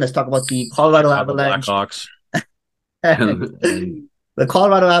West. Then let's talk about the Colorado Avalanche, the Blackhawks, and the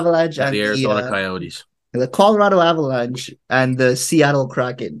Colorado Avalanche, and the Arizona Coyotes. The Colorado Avalanche and the Seattle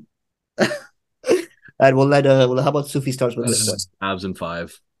Kraken. And we'll how about Sufi starts with this one? Avs in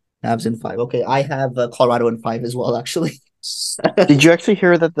 5. Avs in 5. Okay, I have Colorado in 5 as well, actually. Did you actually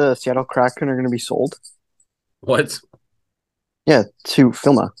hear that the Seattle Kraken are going to be sold? What? Yeah, to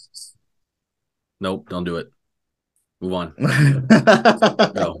Filma. Nope, don't do it. Move on.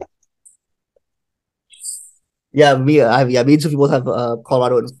 No. Yeah, me and Sophie both have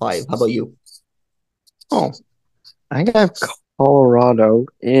Colorado in 5. How about you? Oh, I think I have Colorado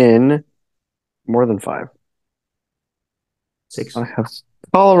in more than 5. 6. I have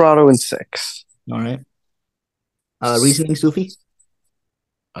Colorado in 6. All right. Reasoning, Sophie?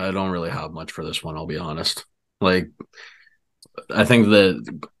 I don't really have much for this one, I'll be honest. Like, I think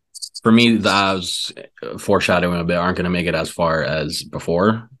that for me, the Avs foreshadowing a bit aren't going to make it as far as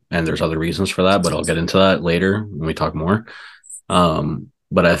before, and there's other reasons for that, but I'll get into that later when we talk more.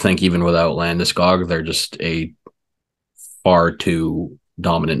 But I think even without Landeskog, they're just a far too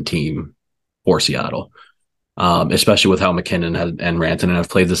dominant team for Seattle, especially with how McKinnon and Rantanen have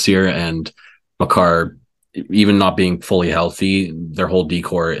played this year, and Makar, even not being fully healthy, their whole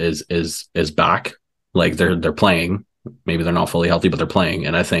decor is back. Like they're playing. Maybe they're not fully healthy, but they're playing.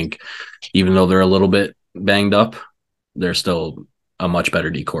 And I think even though they're a little bit banged up, they're still a much better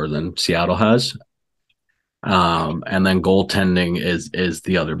decor than Seattle has. And then goaltending is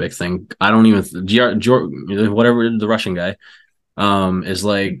the other big thing. I don't even whatever the Russian guy is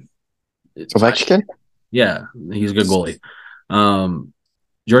like Ovechkin? Yeah, he's a good goalie.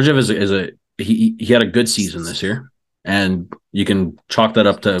 Georgiev is he had a good season this year, and you can chalk that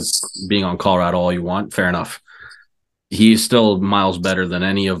up to being on Colorado all you want. Fair enough. He's still miles better than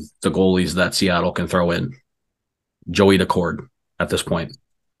any of the goalies that Seattle can throw in. Joey Decord at this point.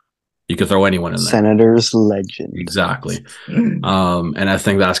 You could throw anyone in there. Senators legend. Exactly. And I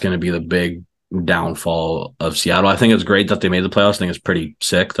think that's going to be the big downfall of Seattle. I think it's great that they made the playoffs. I think it's pretty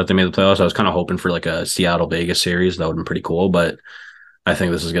sick that they made the playoffs. I was kind of hoping for like a Seattle-Vegas series. That would have been pretty cool, but I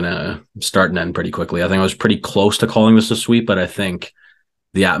think this is going to start and end pretty quickly. I think I was pretty close to calling this a sweep, but I think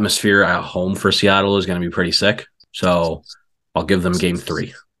the atmosphere at home for Seattle is going to be pretty sick. So I'll give them game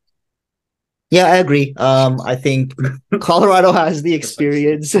 3. Yeah, I agree. I think Colorado has the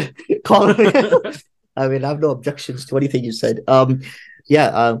experience. Colorado. I mean, I have no objections to anything you said.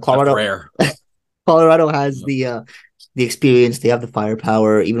 Yeah, That's rare. Colorado has the experience. They have the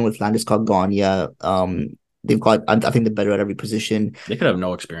firepower. Even with Landeskog gone, yeah. They've got. I think they're better at every position. They could have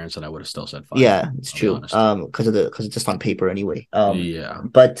no experience, and I would have still said 5. Yeah, it's I'll be true. honest. Because it's just on paper anyway. Yeah.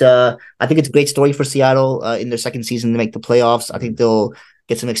 But I think it's a great story for Seattle. In their second season to make the playoffs, I think they'll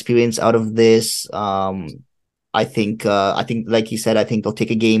get some experience out of this. I think like you said, I think they'll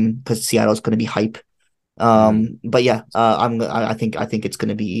take a game because Seattle's going to be hype. But yeah, I think it's going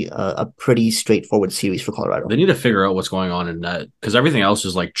to be a pretty straightforward series for Colorado. They need to figure out what's going on in net because everything else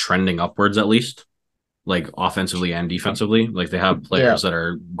is like trending upwards at least, like offensively and defensively. Like they have players that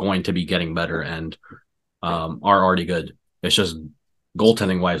are going to be getting better and are already good. It's just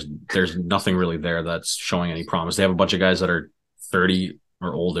goaltending wise, there's nothing really there that's showing any promise. They have a bunch of guys that are 30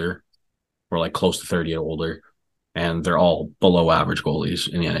 or older, or like close to 30 or older, and they're all below average goalies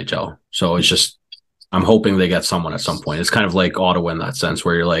in the NHL. So it's just, I'm hoping they get someone at some point. It's kind of like Ottawa in that sense,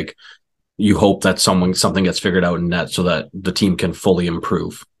 where you're like, you hope that something gets figured out in net so that the team can fully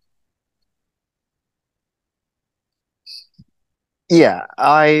improve. Yeah,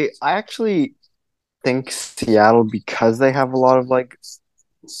 I actually think Seattle, because they have a lot of like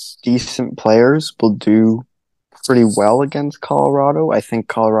decent players, will do pretty well against Colorado. I think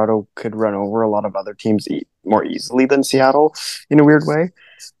Colorado could run over a lot of other teams more easily than Seattle in a weird way.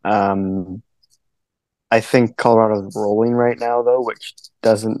 I think Colorado's rolling right now, though, which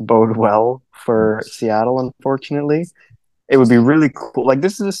doesn't bode well for Seattle, unfortunately. It would be really cool. Like,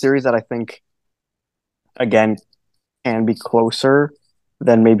 this is a series that I think, again, can be closer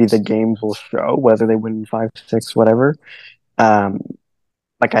than maybe the games will show, whether they win 5-6, whatever.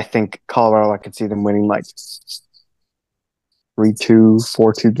 Like, I think Colorado, I could see them winning like 3-2,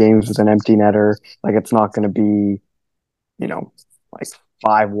 4-2 games with an empty netter. Like, it's not going to be, like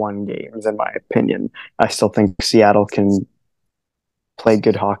 5-1 games, in my opinion. I still think Seattle can play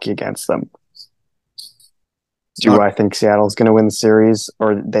good hockey against them. Do I think Seattle's going to win the series,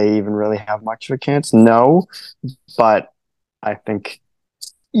 or they even really have much of a chance? No, but I think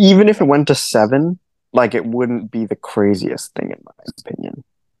even if it went to 7, like, it wouldn't be the craziest thing, in my opinion.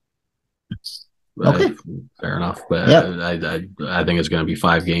 Okay, fair enough. But yeah. I think it's going to be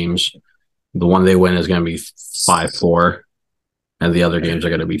 5 games. The one they win is going to be 5-4, and the other games are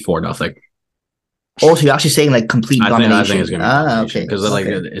going to be 4-0. Oh, so you're actually saying like complete domination? I think it's going to be domination because, like,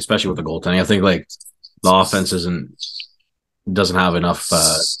 especially with the goaltending, I think like the offense doesn't have enough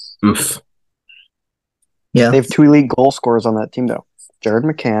oomph. Yeah, they have 2 elite goal scorers on that team, though: Jared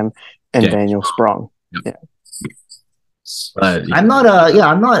McCann and Daniel Sprong. Yep. Yeah. I'm not. I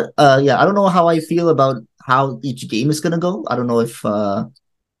don't know how I feel about how each game is gonna go. I don't know if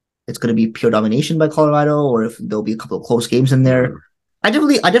it's gonna be pure domination by Colorado or if there'll be a couple of close games in there. I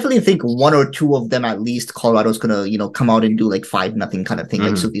definitely think 1 or 2 of them at least Colorado's gonna come out and do like 5-0 kind of thing,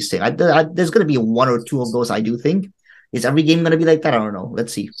 like Suki's saying. There's gonna be 1 or 2 of those. I do think. Is every game gonna be like that? I don't know.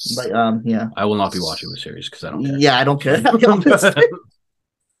 Let's see. But yeah, I will not be watching the series because I don't care. Yeah, I don't care.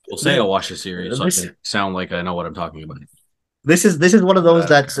 We'll say I'll watch the series so I can sound like I know what I'm talking about. This is one of those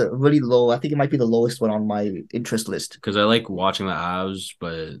that's really low. I think it might be the lowest one on my interest list. Because I like watching the Avs,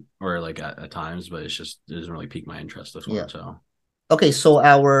 or like at times, but it doesn't really pique my interest this one. So. Okay, so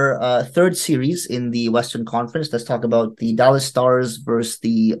our third series in the Western Conference, let's talk about the Dallas Stars versus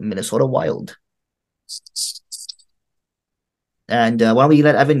the Minnesota Wild. And why don't we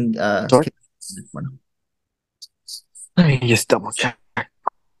let Evan Sorry? Let me just double check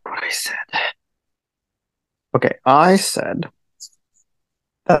what I said. Okay, I said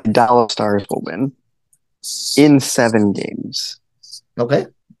that the Dallas Stars will win in 7 games. Okay.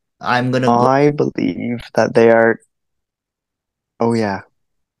 I believe that they are. Oh yeah.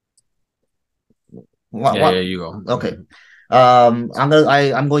 Yeah, you go. Okay. I'm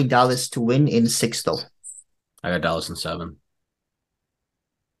going Dallas to win in 6 though. I got Dallas in 7.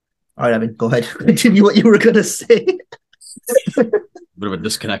 All right, Evan, go ahead. Continue what you were gonna say. Bit of a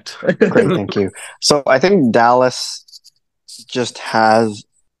disconnect. Great, thank you. So I think Dallas just has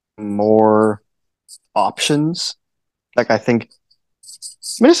more options. Like, I think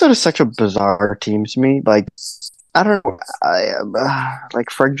Minnesota is such a bizarre team to me. Like, I don't know. Like,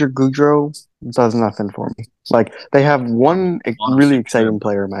 Frederick Goudreau does nothing for me. Like, they have one really exciting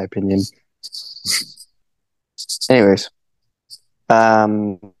player, in my opinion. Anyways,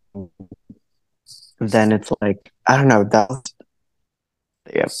 then it's like, I don't know.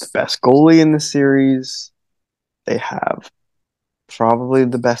 They have the best goalie in the series. They have probably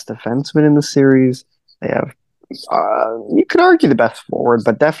the best defenseman in the series. They have, you could argue the best forward,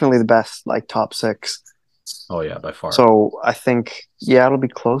 but definitely the best like top six. Oh yeah, by far. So I think, yeah, it'll be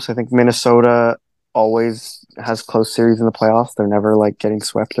close. I think Minnesota always has close series in the playoffs. They're never like getting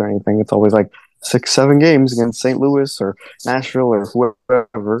swept or anything. It's always like 6-7 games against St. Louis or Nashville or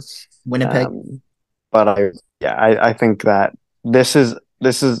whoever. Winnipeg. But I think that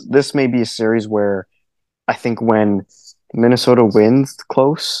this may be a series where I think when Minnesota wins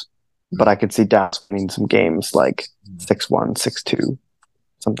close, but I could see Dallas winning some games like 6-1, 6-2,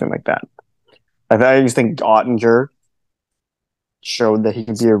 something like that. I just think Ottinger showed that he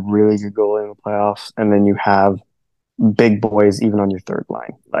can be a really good goalie in the playoffs, and then you have big boys even on your third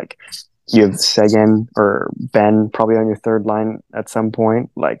line. Like you have Seguin or Ben probably on your third line at some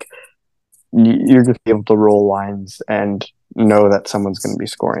point. Like you're just able to roll lines and know that someone's going to be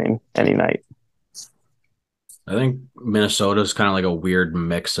scoring any night. I think Minnesota's kind of like a weird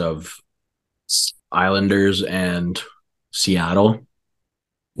mix of Islanders and Seattle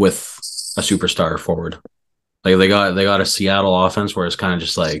with a superstar forward. Like they got a Seattle offense where it's kind of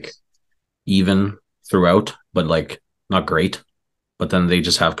just like even throughout, but like not great. But then they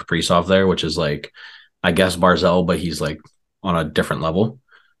just have Kaprizov there, which is like, I guess Barzal, but he's like on a different level.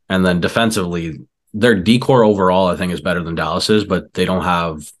 And then defensively, their decor overall, I think, is better than Dallas's, but they don't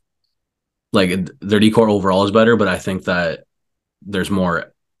have like their decor overall is better. But I think that there's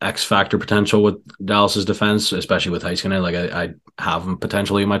more X factor potential with Dallas's defense, especially with Heiskanen. Like I have him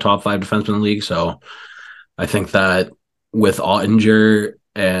potentially in my top 5 defensemen in the league. So I think that with Ottinger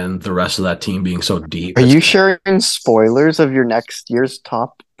and the rest of that team being so deep. Are you sharing spoilers of your next year's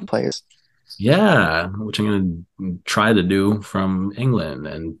top players? Yeah, which I'm going to try to do from England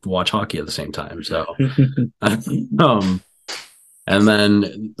and watch hockey at the same time. So, and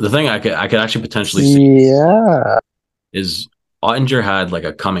then the thing I could actually potentially see is Ottinger had like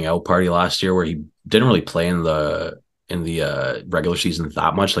a coming out party last year where he didn't really play in the regular season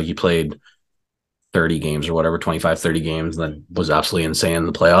that much. Like he played 30 games or whatever, 25, 30 games, and then was absolutely insane in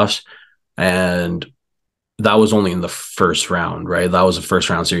the playoffs. And that was only in the first round, right? That was a first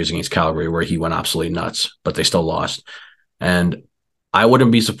round series against Calgary where he went absolutely nuts, but they still lost. And I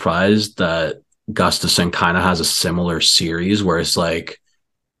wouldn't be surprised that Gustafsson kind of has a similar series where it's like,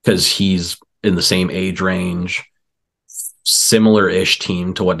 because he's in the same age range, similar-ish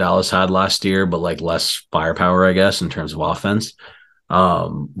team to what Dallas had last year, but like less firepower, I guess, in terms of offense.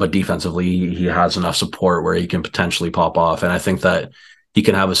 But defensively, he has enough support where he can potentially pop off. And I think that he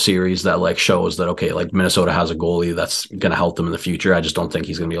can have a series that like shows that, okay, like Minnesota has a goalie that's going to help them in the future. I just don't think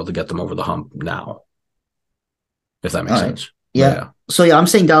he's going to be able to get them over the hump now, if that makes sense. Yeah. So, I'm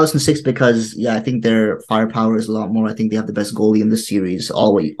saying Dallas in 6 because, I think their firepower is a lot more. I think they have the best goalie in the series,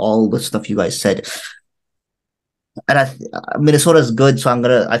 all the stuff you guys said. And Minnesota is good, so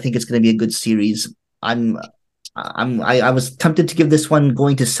I think it's going to be a good series. I was tempted to give this one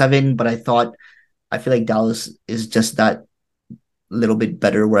going to 7, but I feel like Dallas is just that little bit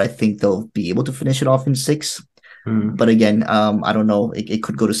better where I think they'll be able to finish it off in 6. But again, I don't know. It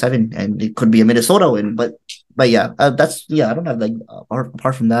could go to 7 and it could be a Minnesota win. But yeah, I don't have like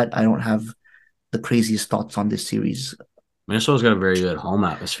apart from that, I don't have the craziest thoughts on this series. Minnesota's got a very good home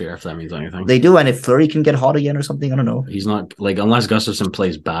atmosphere, if that means anything. They do, and if Fleury can get hot again or something, I don't know. He's not like unless Gustafsson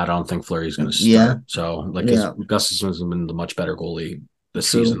plays bad, I don't think Fleury's going to start. Yeah. So like Gustafsson's been the much better goalie this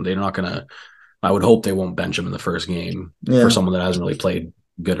season. They're not going to. I would hope they won't bench him in the first game for someone that hasn't really played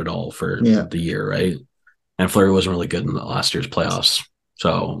good at all for the year, right? And Fleury wasn't really good in the last year's playoffs,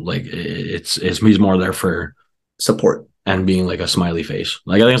 so like he's more there for support and being like a smiley face.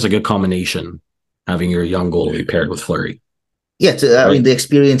 Like I think it's a good combination having your young goalie paired with Fleury. Yeah, I mean the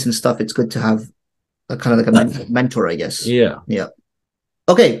experience and stuff. It's good to have a kind of like a mentor, I guess. Yeah.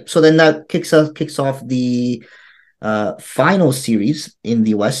 Okay, so then that kicks off the final series in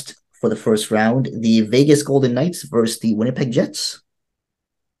the West for the first round: the Vegas Golden Knights versus the Winnipeg Jets.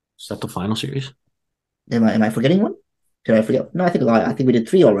 Is that the final series? Am I forgetting one? Did I forget? No, I think we did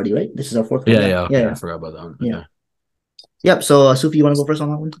 3 already, right? This is our 4th one. Yeah. I forgot about that one. Yeah. Yep. So, Sufi, you want to go first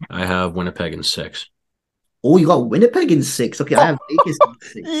on that one? I have Winnipeg in 6. Oh, you got Winnipeg in 6. Okay, I have Vegas in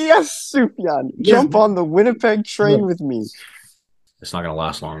 6. Yes, Sufjan. Jump on the Winnipeg train with me. It's not going to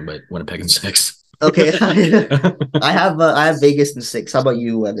last long, but Winnipeg in 6. Okay. I have Vegas in 6. How about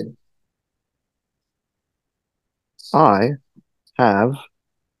you, Evan? I have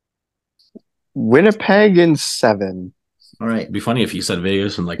Winnipeg in 7. All right. It'd be funny if you said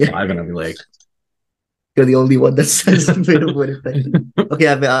Vegas in like 5, and I'd be like, you're the only one that says Winnipeg. Okay,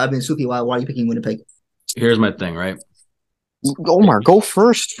 I mean, Sufi, why are you picking Winnipeg? Here's my thing, right? Omar, go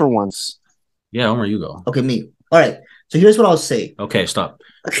first for once. Yeah, Omar, you go. Okay, me. All right. So here's what I'll say. Okay, stop.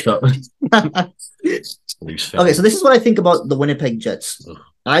 Stop. Okay, so this is what I think about the Winnipeg Jets. Ugh.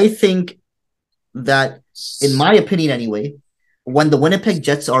 I think that, in my opinion anyway, when the Winnipeg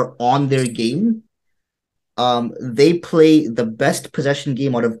Jets are on their game, they play the best possession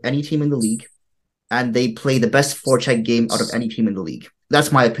game out of any team in the league, and they play the best forecheck game out of any team in the league.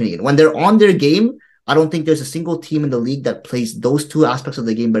 That's my opinion. When they're on their game, I don't think there's a single team in the league that plays those two aspects of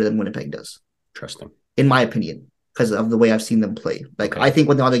the game better than Winnipeg does. Interesting. In my opinion, because of the way I've seen them play. Like, okay. I think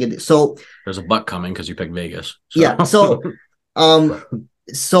when they're on their game, so there's a butt coming because you picked Vegas. So. Yeah.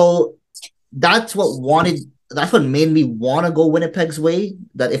 So that's what made me want to go Winnipeg's way.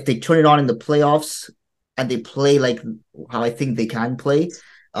 That if they turn it on in the playoffs and they play like how I think they can play,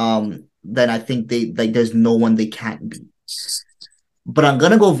 then I think there's no one they can't beat. But I'm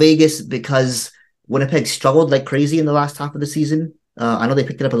gonna go Vegas because Winnipeg struggled like crazy in the last half of the season. I know they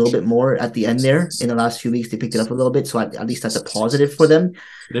picked it up a little bit more at the end there. In the last few weeks, they picked it up a little bit. So at least that's a positive for them.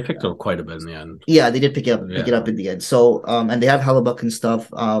 They picked up quite a bit in the end. Yeah, they did pick it up in the end. So, and they have Hellebuck and stuff.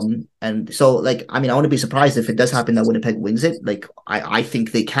 And so, like, I mean, I wouldn't be surprised if it does happen that Winnipeg wins it. Like, I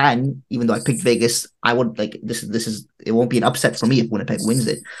think they can, even though I picked Vegas. I would like this is it won't be an upset for me if Winnipeg wins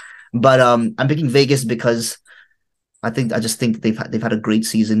it. But I'm picking Vegas because I just think they've had a great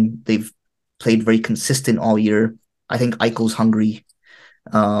season. They've played very consistent all year. I think Eichel's hungry.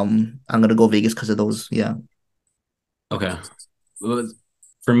 I'm gonna go Vegas because of those. Yeah. Okay.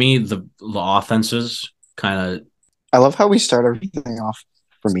 For me, the offenses kind of. I love how we start everything off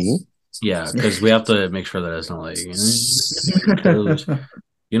for me. Yeah, because we have to make sure that it's not like.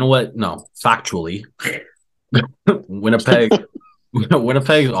 You know what? No, factually,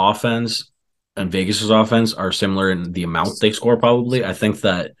 Winnipeg's offense and Vegas's offense are similar in the amount they score. Probably, I think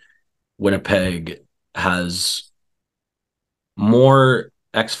that Winnipeg has more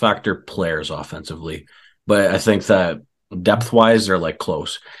X factor players offensively, but I think that depth wise they're like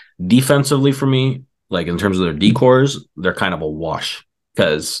close. Defensively, for me, like in terms of their D-cores, they're kind of a wash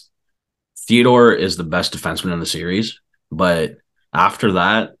because Theodore is the best defenseman in the series, but after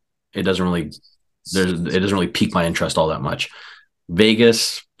that, it doesn't really pique my interest all that much.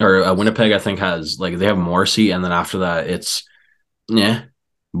 Vegas or Winnipeg, I think they have Morrissey, and then after that, it's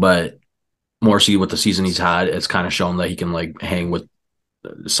but Morrissey, with the season he's had, it's kind of shown that he can like hang with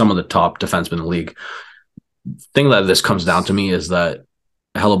some of the top defensemen in the league. Thing that this comes down to me is that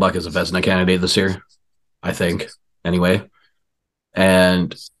Hellebuck is a Vezina candidate this year, I think, anyway.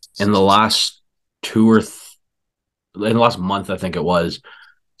 And in the last month, I think it was,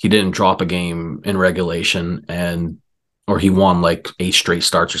 he didn't drop a game in regulation, or he won like 8 straight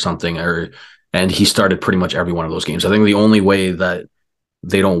starts or something, and he started pretty much every one of those games. I think the only way that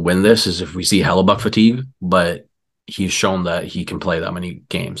they don't win this is if we see Hellebuck fatigue, but he's shown that he can play that many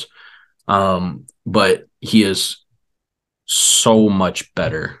games. But he is so much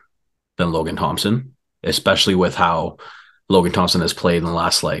better than Logan Thompson, especially with how Logan Thompson has played in the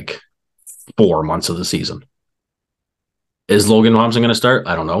last like 4 months of the season. Is Logan Thompson going to start?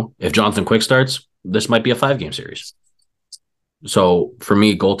 I don't know. If Jonathan Quick starts, this might be a 5-game series. So for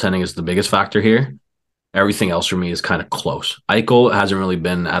me, goaltending is the biggest factor here. Everything else for me is kind of close. Eichel hasn't really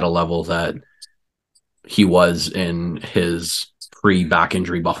been at a level that he was in his pre-back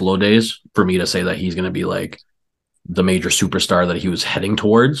injury Buffalo days for me to say that he's going to be like the major superstar that he was heading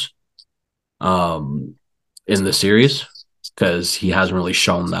towards in the series, because he hasn't really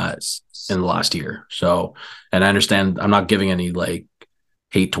shown that in the last year. So, and I understand I'm not giving any like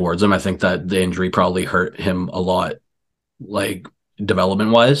hate towards him. I think that the injury probably hurt him a lot, like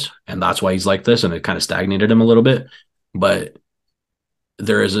development wise, and that's why he's like this, and it kind of stagnated him a little bit. But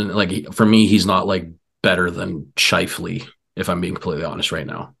there isn't, like, for me, he's not like better than Scheifele, if I'm being completely honest right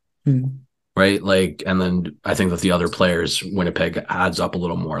now. Right? Like, and then I think that the other players, Winnipeg adds up a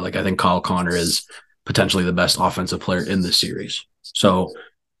little more. Like, I think Kyle Connor is potentially the best offensive player in this series. So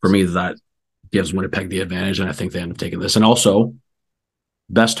for me, that gives Winnipeg the advantage, and I think they end up taking this. And also,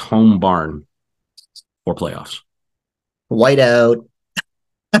 best home barn for playoffs. Whiteout.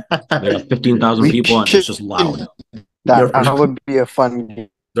 There's 15,000 people, and it's just loud. That would be a fun game.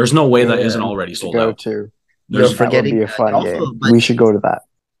 There's no way that isn't already sold out. You're forgetting. That would be a fun game. We should go to that.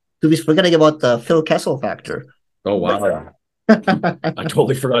 To be forgetting about the Phil Kessel factor. Oh, wow. I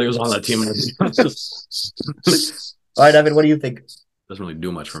totally forgot he was on that team. All right, Evan, what do you think? Doesn't really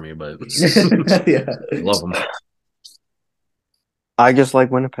do much for me, but yeah. I love him. I just like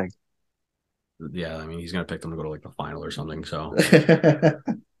Winnipeg. Yeah, I mean, he's going to pick them to go to like the final or something, so fair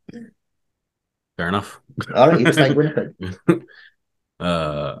enough. All right, you just like Winnipeg.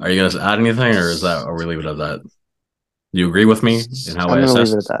 Are you going to add anything, or are we leave it at that? Do you agree with me in how I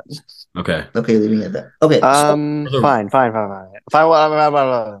assessed? Leave it at that. Okay. Okay, leaving it at that. Okay, so Fine. Fine.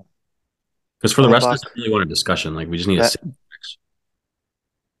 Because for the My rest of this, buck, I really want a discussion. Like we just need to that sit.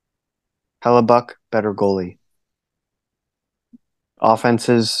 Hellebuck, better goalie.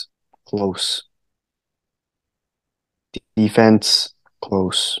 Offenses, close. Defense,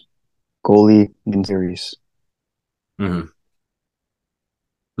 close. Goalie, win series. Hmm.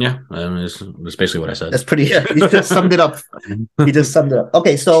 Yeah, I mean, it's basically what I said. that's pretty. Yeah, you just summed it up. You just summed it up.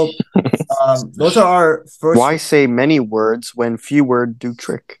 Okay, so those are our first. Why say many words when few words do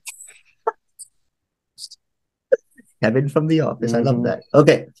trick? Kevin from The Office. I love Mhm. that.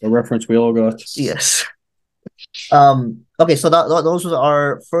 Okay, A reference we all got. yes. Okay, so those were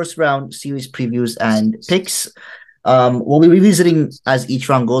our first round series previews and picks. We'll be revisiting as each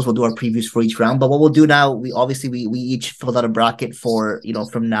round goes. We'll do our previews for each round. But what we'll do now, we each filled out a bracket for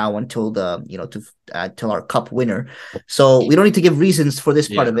from now until the till our cup winner. So we don't need to give reasons for this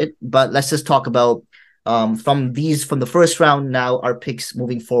part of it, but let's just talk about from the first round now our picks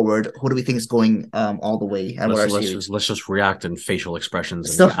moving forward. Who do we think is going all the way and what our series? Let's just react in facial expressions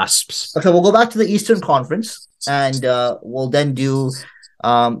and So- gasps. Okay, we'll go back to the Eastern Conference and we'll then do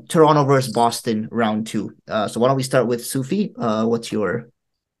Toronto versus Boston round 2. So why don't we start with Sufi? What's your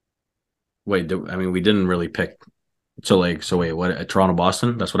Wait, I mean, we didn't really pick. So wait, what? Toronto,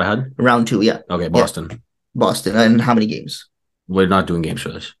 Boston? That's what I had. round 2? Yeah, Okay, Boston. Boston. And how many games? We're not doing games for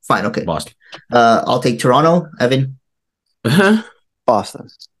this. Fine, okay. Boston. I'll take Toronto. Evan. Boston.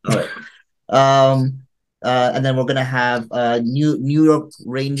 All right. And then we're gonna have New York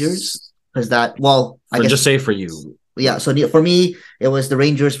Rangers because I guess just say for you. yeah. So for me, it was the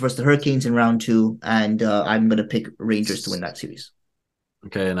Rangers versus the Hurricanes in round 2, and I'm gonna pick Rangers to win that series.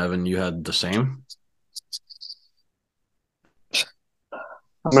 Okay, and Evan, you had the same.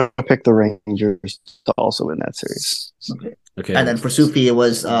 I'm going to pick the Rangers to also win that series. Okay. Okay, And then for Sufi, it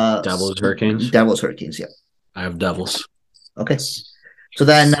was Devils, Hurricanes. Hurricanes. Yeah. I have Devils. Okay. So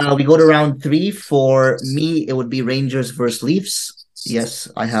then we go to round 3. For me, it would be Rangers versus Leafs. Yes,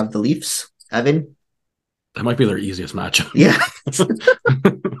 I have the Leafs. Evan. That might be their easiest matchup. Yeah.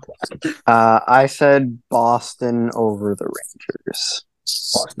 I said Boston over the Rangers.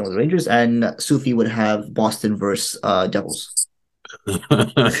 Boston over the Rangers, and Sufi would have Boston versus Devils.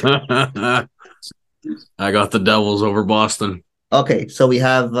 I got the Devils over Boston. Okay, so we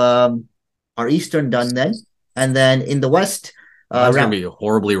have our Eastern done then, and then in the West, That's gonna be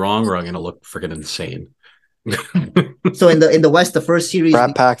horribly wrong, or I'm gonna look freaking insane. So in the West, the first series,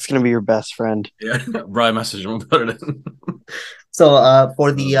 Rat Pack's gonna be your best friend. Yeah, Brian message him, put it in. So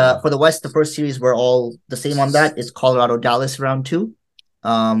for the West, the first series we're all the same on that. It's Colorado Dallas round 2.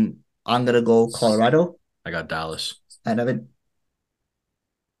 I'm gonna go Colorado. I got Dallas. And Evan.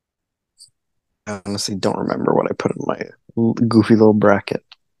 I honestly don't remember what I put in my goofy little bracket.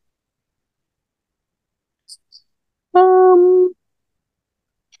 Does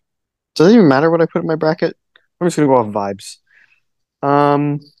it even matter what I put in my bracket? I'm just gonna go off vibes.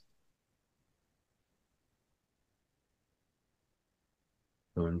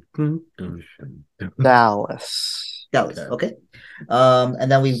 Dallas. Dallas. Okay.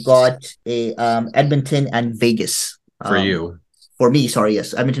 And then we've got a Edmonton and Vegas. For you. For me, sorry,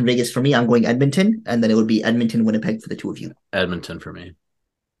 yes. Edmonton, Vegas. For me, I'm going Edmonton, and then it would be Edmonton, Winnipeg for the two of you. Edmonton for me.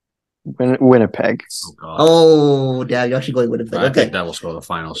 Winnipeg. Oh, God. Oh, yeah, you're actually going Winnipeg. I Okay. think Devils go to the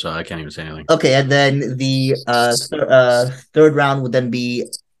final, so I can't even say anything. Okay, and then the third round would then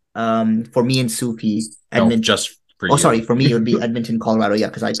be for me and Suki. No, just for you. Oh, sorry, for me it would be Edmonton, Colorado. Yeah,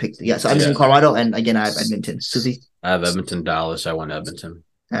 because I picked so Edmonton, Colorado, and again I have Edmonton. Suki. I have Edmonton, Dallas. I went Edmonton.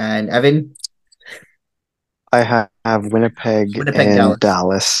 And Evan. I have Winnipeg and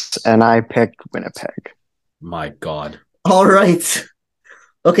Dallas, and I picked Winnipeg. My God. All right.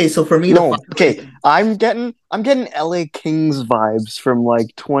 Okay, so for me, I'm getting LA Kings vibes from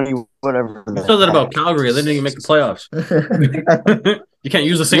like 20 whatever. You said that about Calgary. They didn't even make the playoffs. You can't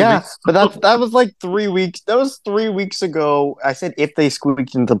use the same. Yeah, but that was like 3 weeks. That was 3 weeks ago. I said if they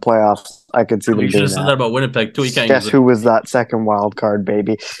squeaked into the playoffs, I could see them doing that. You should have said that about Winnipeg too. You can't. Guess who was that second wild card,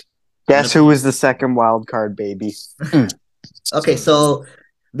 baby? Guess who was the second wild card, baby? Okay, so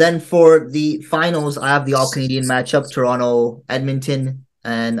then for the finals, I have the all Canadian matchup: Toronto, Edmonton.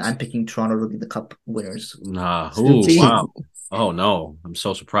 And I'm picking Toronto to be the cup winners. Wow. Oh, no. I'm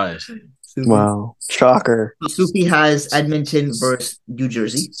so surprised. Wow. Shocker. Sufi has Edmonton versus New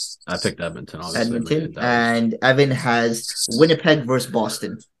Jersey. I picked Edmonton, obviously. Edmonton. And Evan has Winnipeg versus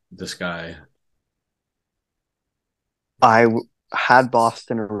Boston. This guy. I had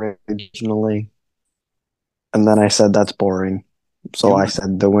Boston originally. And then I said that's boring. So I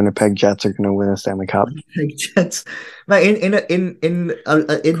said the Winnipeg Jets are going to win a Stanley Cup. Winnipeg Jets. Like in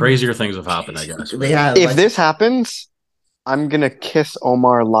Crazier things have happened, I guess. they have. If this happens, I'm going to kiss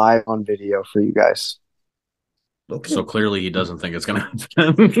Omar live on video for you guys. Okay. So clearly he doesn't think it's going to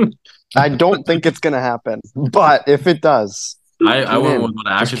happen. I don't think it's going to happen, but if it does, I went with what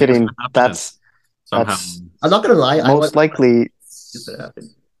I just actually think is kidding. gonna happen. Somehow, That's I'm not gonna lie. most likely.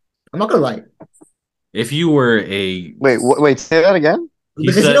 I'm not gonna lie. if you were a Wait, say that again.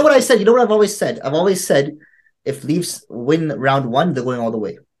 Because you know what I said. You know what I've always said. I've always said, if Leafs win round one, they're going all the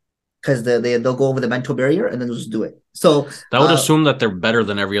way, because they'll go over the mental barrier and then they'll just do it. So that would assume that they're better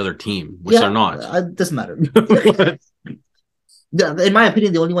than every other team, which they're not. It doesn't matter. In my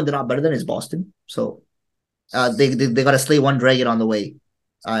opinion, the only one they're not better than is Boston. So they got to slay one dragon on the way,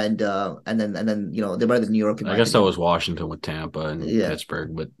 and then they're better than New York. I guess that was Washington with Tampa and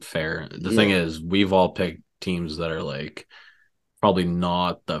Pittsburgh, but fair. The thing is, we've all picked teams that are like probably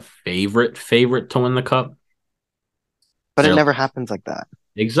not the favorite to win the cup. But it never happens like that.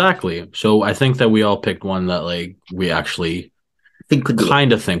 Exactly. So I think that we all picked one that like we actually think could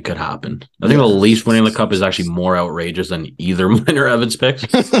happen. I think the Leafs winning the cup is actually more outrageous than either mine or Evan's picks.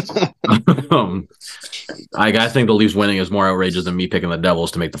 I think the Leafs winning is more outrageous than me picking the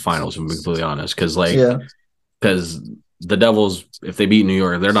Devils to make the finals, to be completely honest. Because the Devils, if they beat New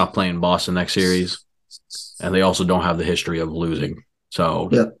York, they're not playing Boston next series, and they also don't have the history of losing. So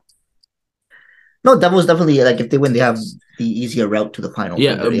no, Devils definitely, like, if they win, they have the easier route to the final.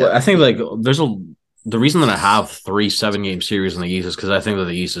 I think like the reason that I have 3 7-game series in the East is because I think that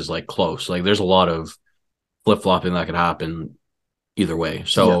the East is like close. Like there's a lot of flip-flopping that could happen either way.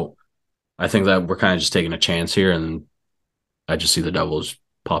 So I think that we're kind of just taking a chance here, and I just see the Devils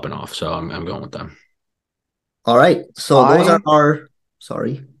popping off. So I'm going with them. All right. So those are our.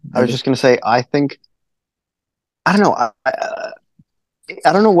 Sorry, I was just gonna say. I think. I don't know.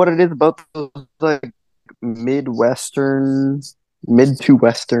 I don't know what it is about those like mid to Western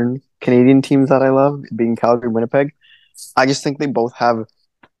Canadian teams that I love, being Calgary, Winnipeg. I just think they both have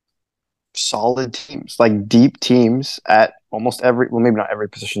solid teams, like deep teams at almost every, well, maybe not every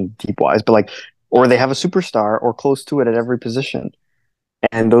position deep wise, but like, or they have a superstar or close to it at every position.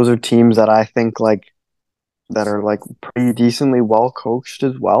 And those are teams that I think like that are like pretty decently well coached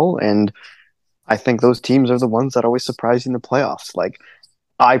as well. And I think those teams are the ones that always surprise you in the playoffs. Like,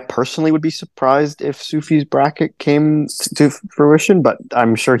 I personally would be surprised if Sufi's bracket came to fruition, but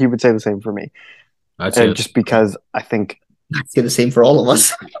I'm sure he would say the same for me. I'd say just because I think I'd say the same for all of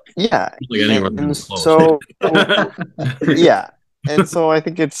us. Yeah. And so yeah. And so I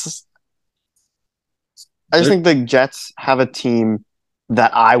think I just think the Jets have a team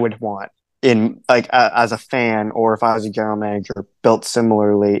that I would want in like as a fan, or if I was a general manager, built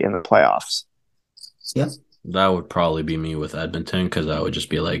similarly in the playoffs. Yeah. That would probably be me with Edmonton, because I would just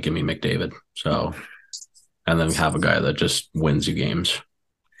be like, give me McDavid. So, and then have a guy that just wins you games.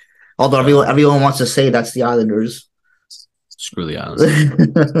 Although everyone wants to say that's the Islanders. Screw the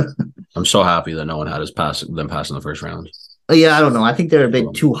Islanders. I'm so happy that no one had them passing the first round. Yeah, I don't know. I think they're a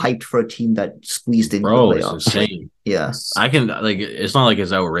bit too hyped for a team that squeezed into the playoffs. It's insane. Yeah. I can, like, it's not like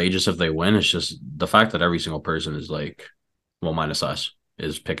it's outrageous if they win. It's just the fact that every single person is like, well, minus us,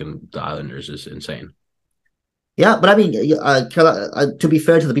 is picking the Islanders is insane. Yeah, but I mean, to be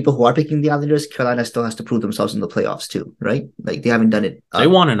fair to the people who are picking the Islanders, Carolina still has to prove themselves in the playoffs too, right? Like, they haven't done it. They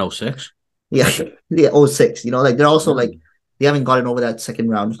won in 06. Yeah, 06. Like, they're also like, they haven't gotten over that second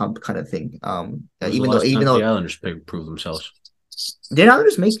round hump kind of thing. Even though the Islanders prove themselves. Did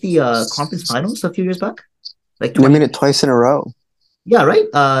Islanders make the conference finals a few years back? Like they made it twice in a row. Yeah, right.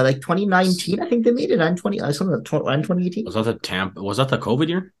 Like 2019, I think they made it, and 2018. Was that the Tampa? Was that the COVID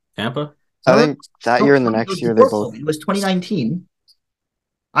year? Tampa? I think that year and the next year they both. It was 2019.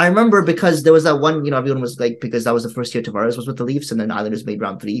 I remember because there was that one, everyone was like, because that was the first year Tavares was with the Leafs, and then Islanders made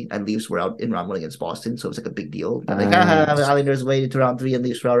round 3, and Leafs were out in round 1 against Boston, so it was like a big deal. And Islanders waited to round 3 and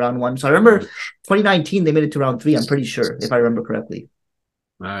Leafs were out round 1. So I remember 2019 they made it to round 3. I'm pretty sure, if I remember correctly.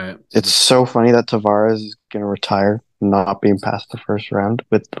 All right. It's so funny that Tavares is going to retire, not being past the first round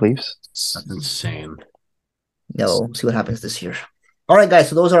with the Leafs. That's insane. Yeah, we'll see what happens this year. All right, guys.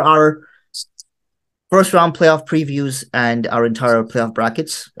 So those are our first round playoff previews and our entire playoff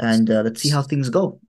brackets, and let's see how things go.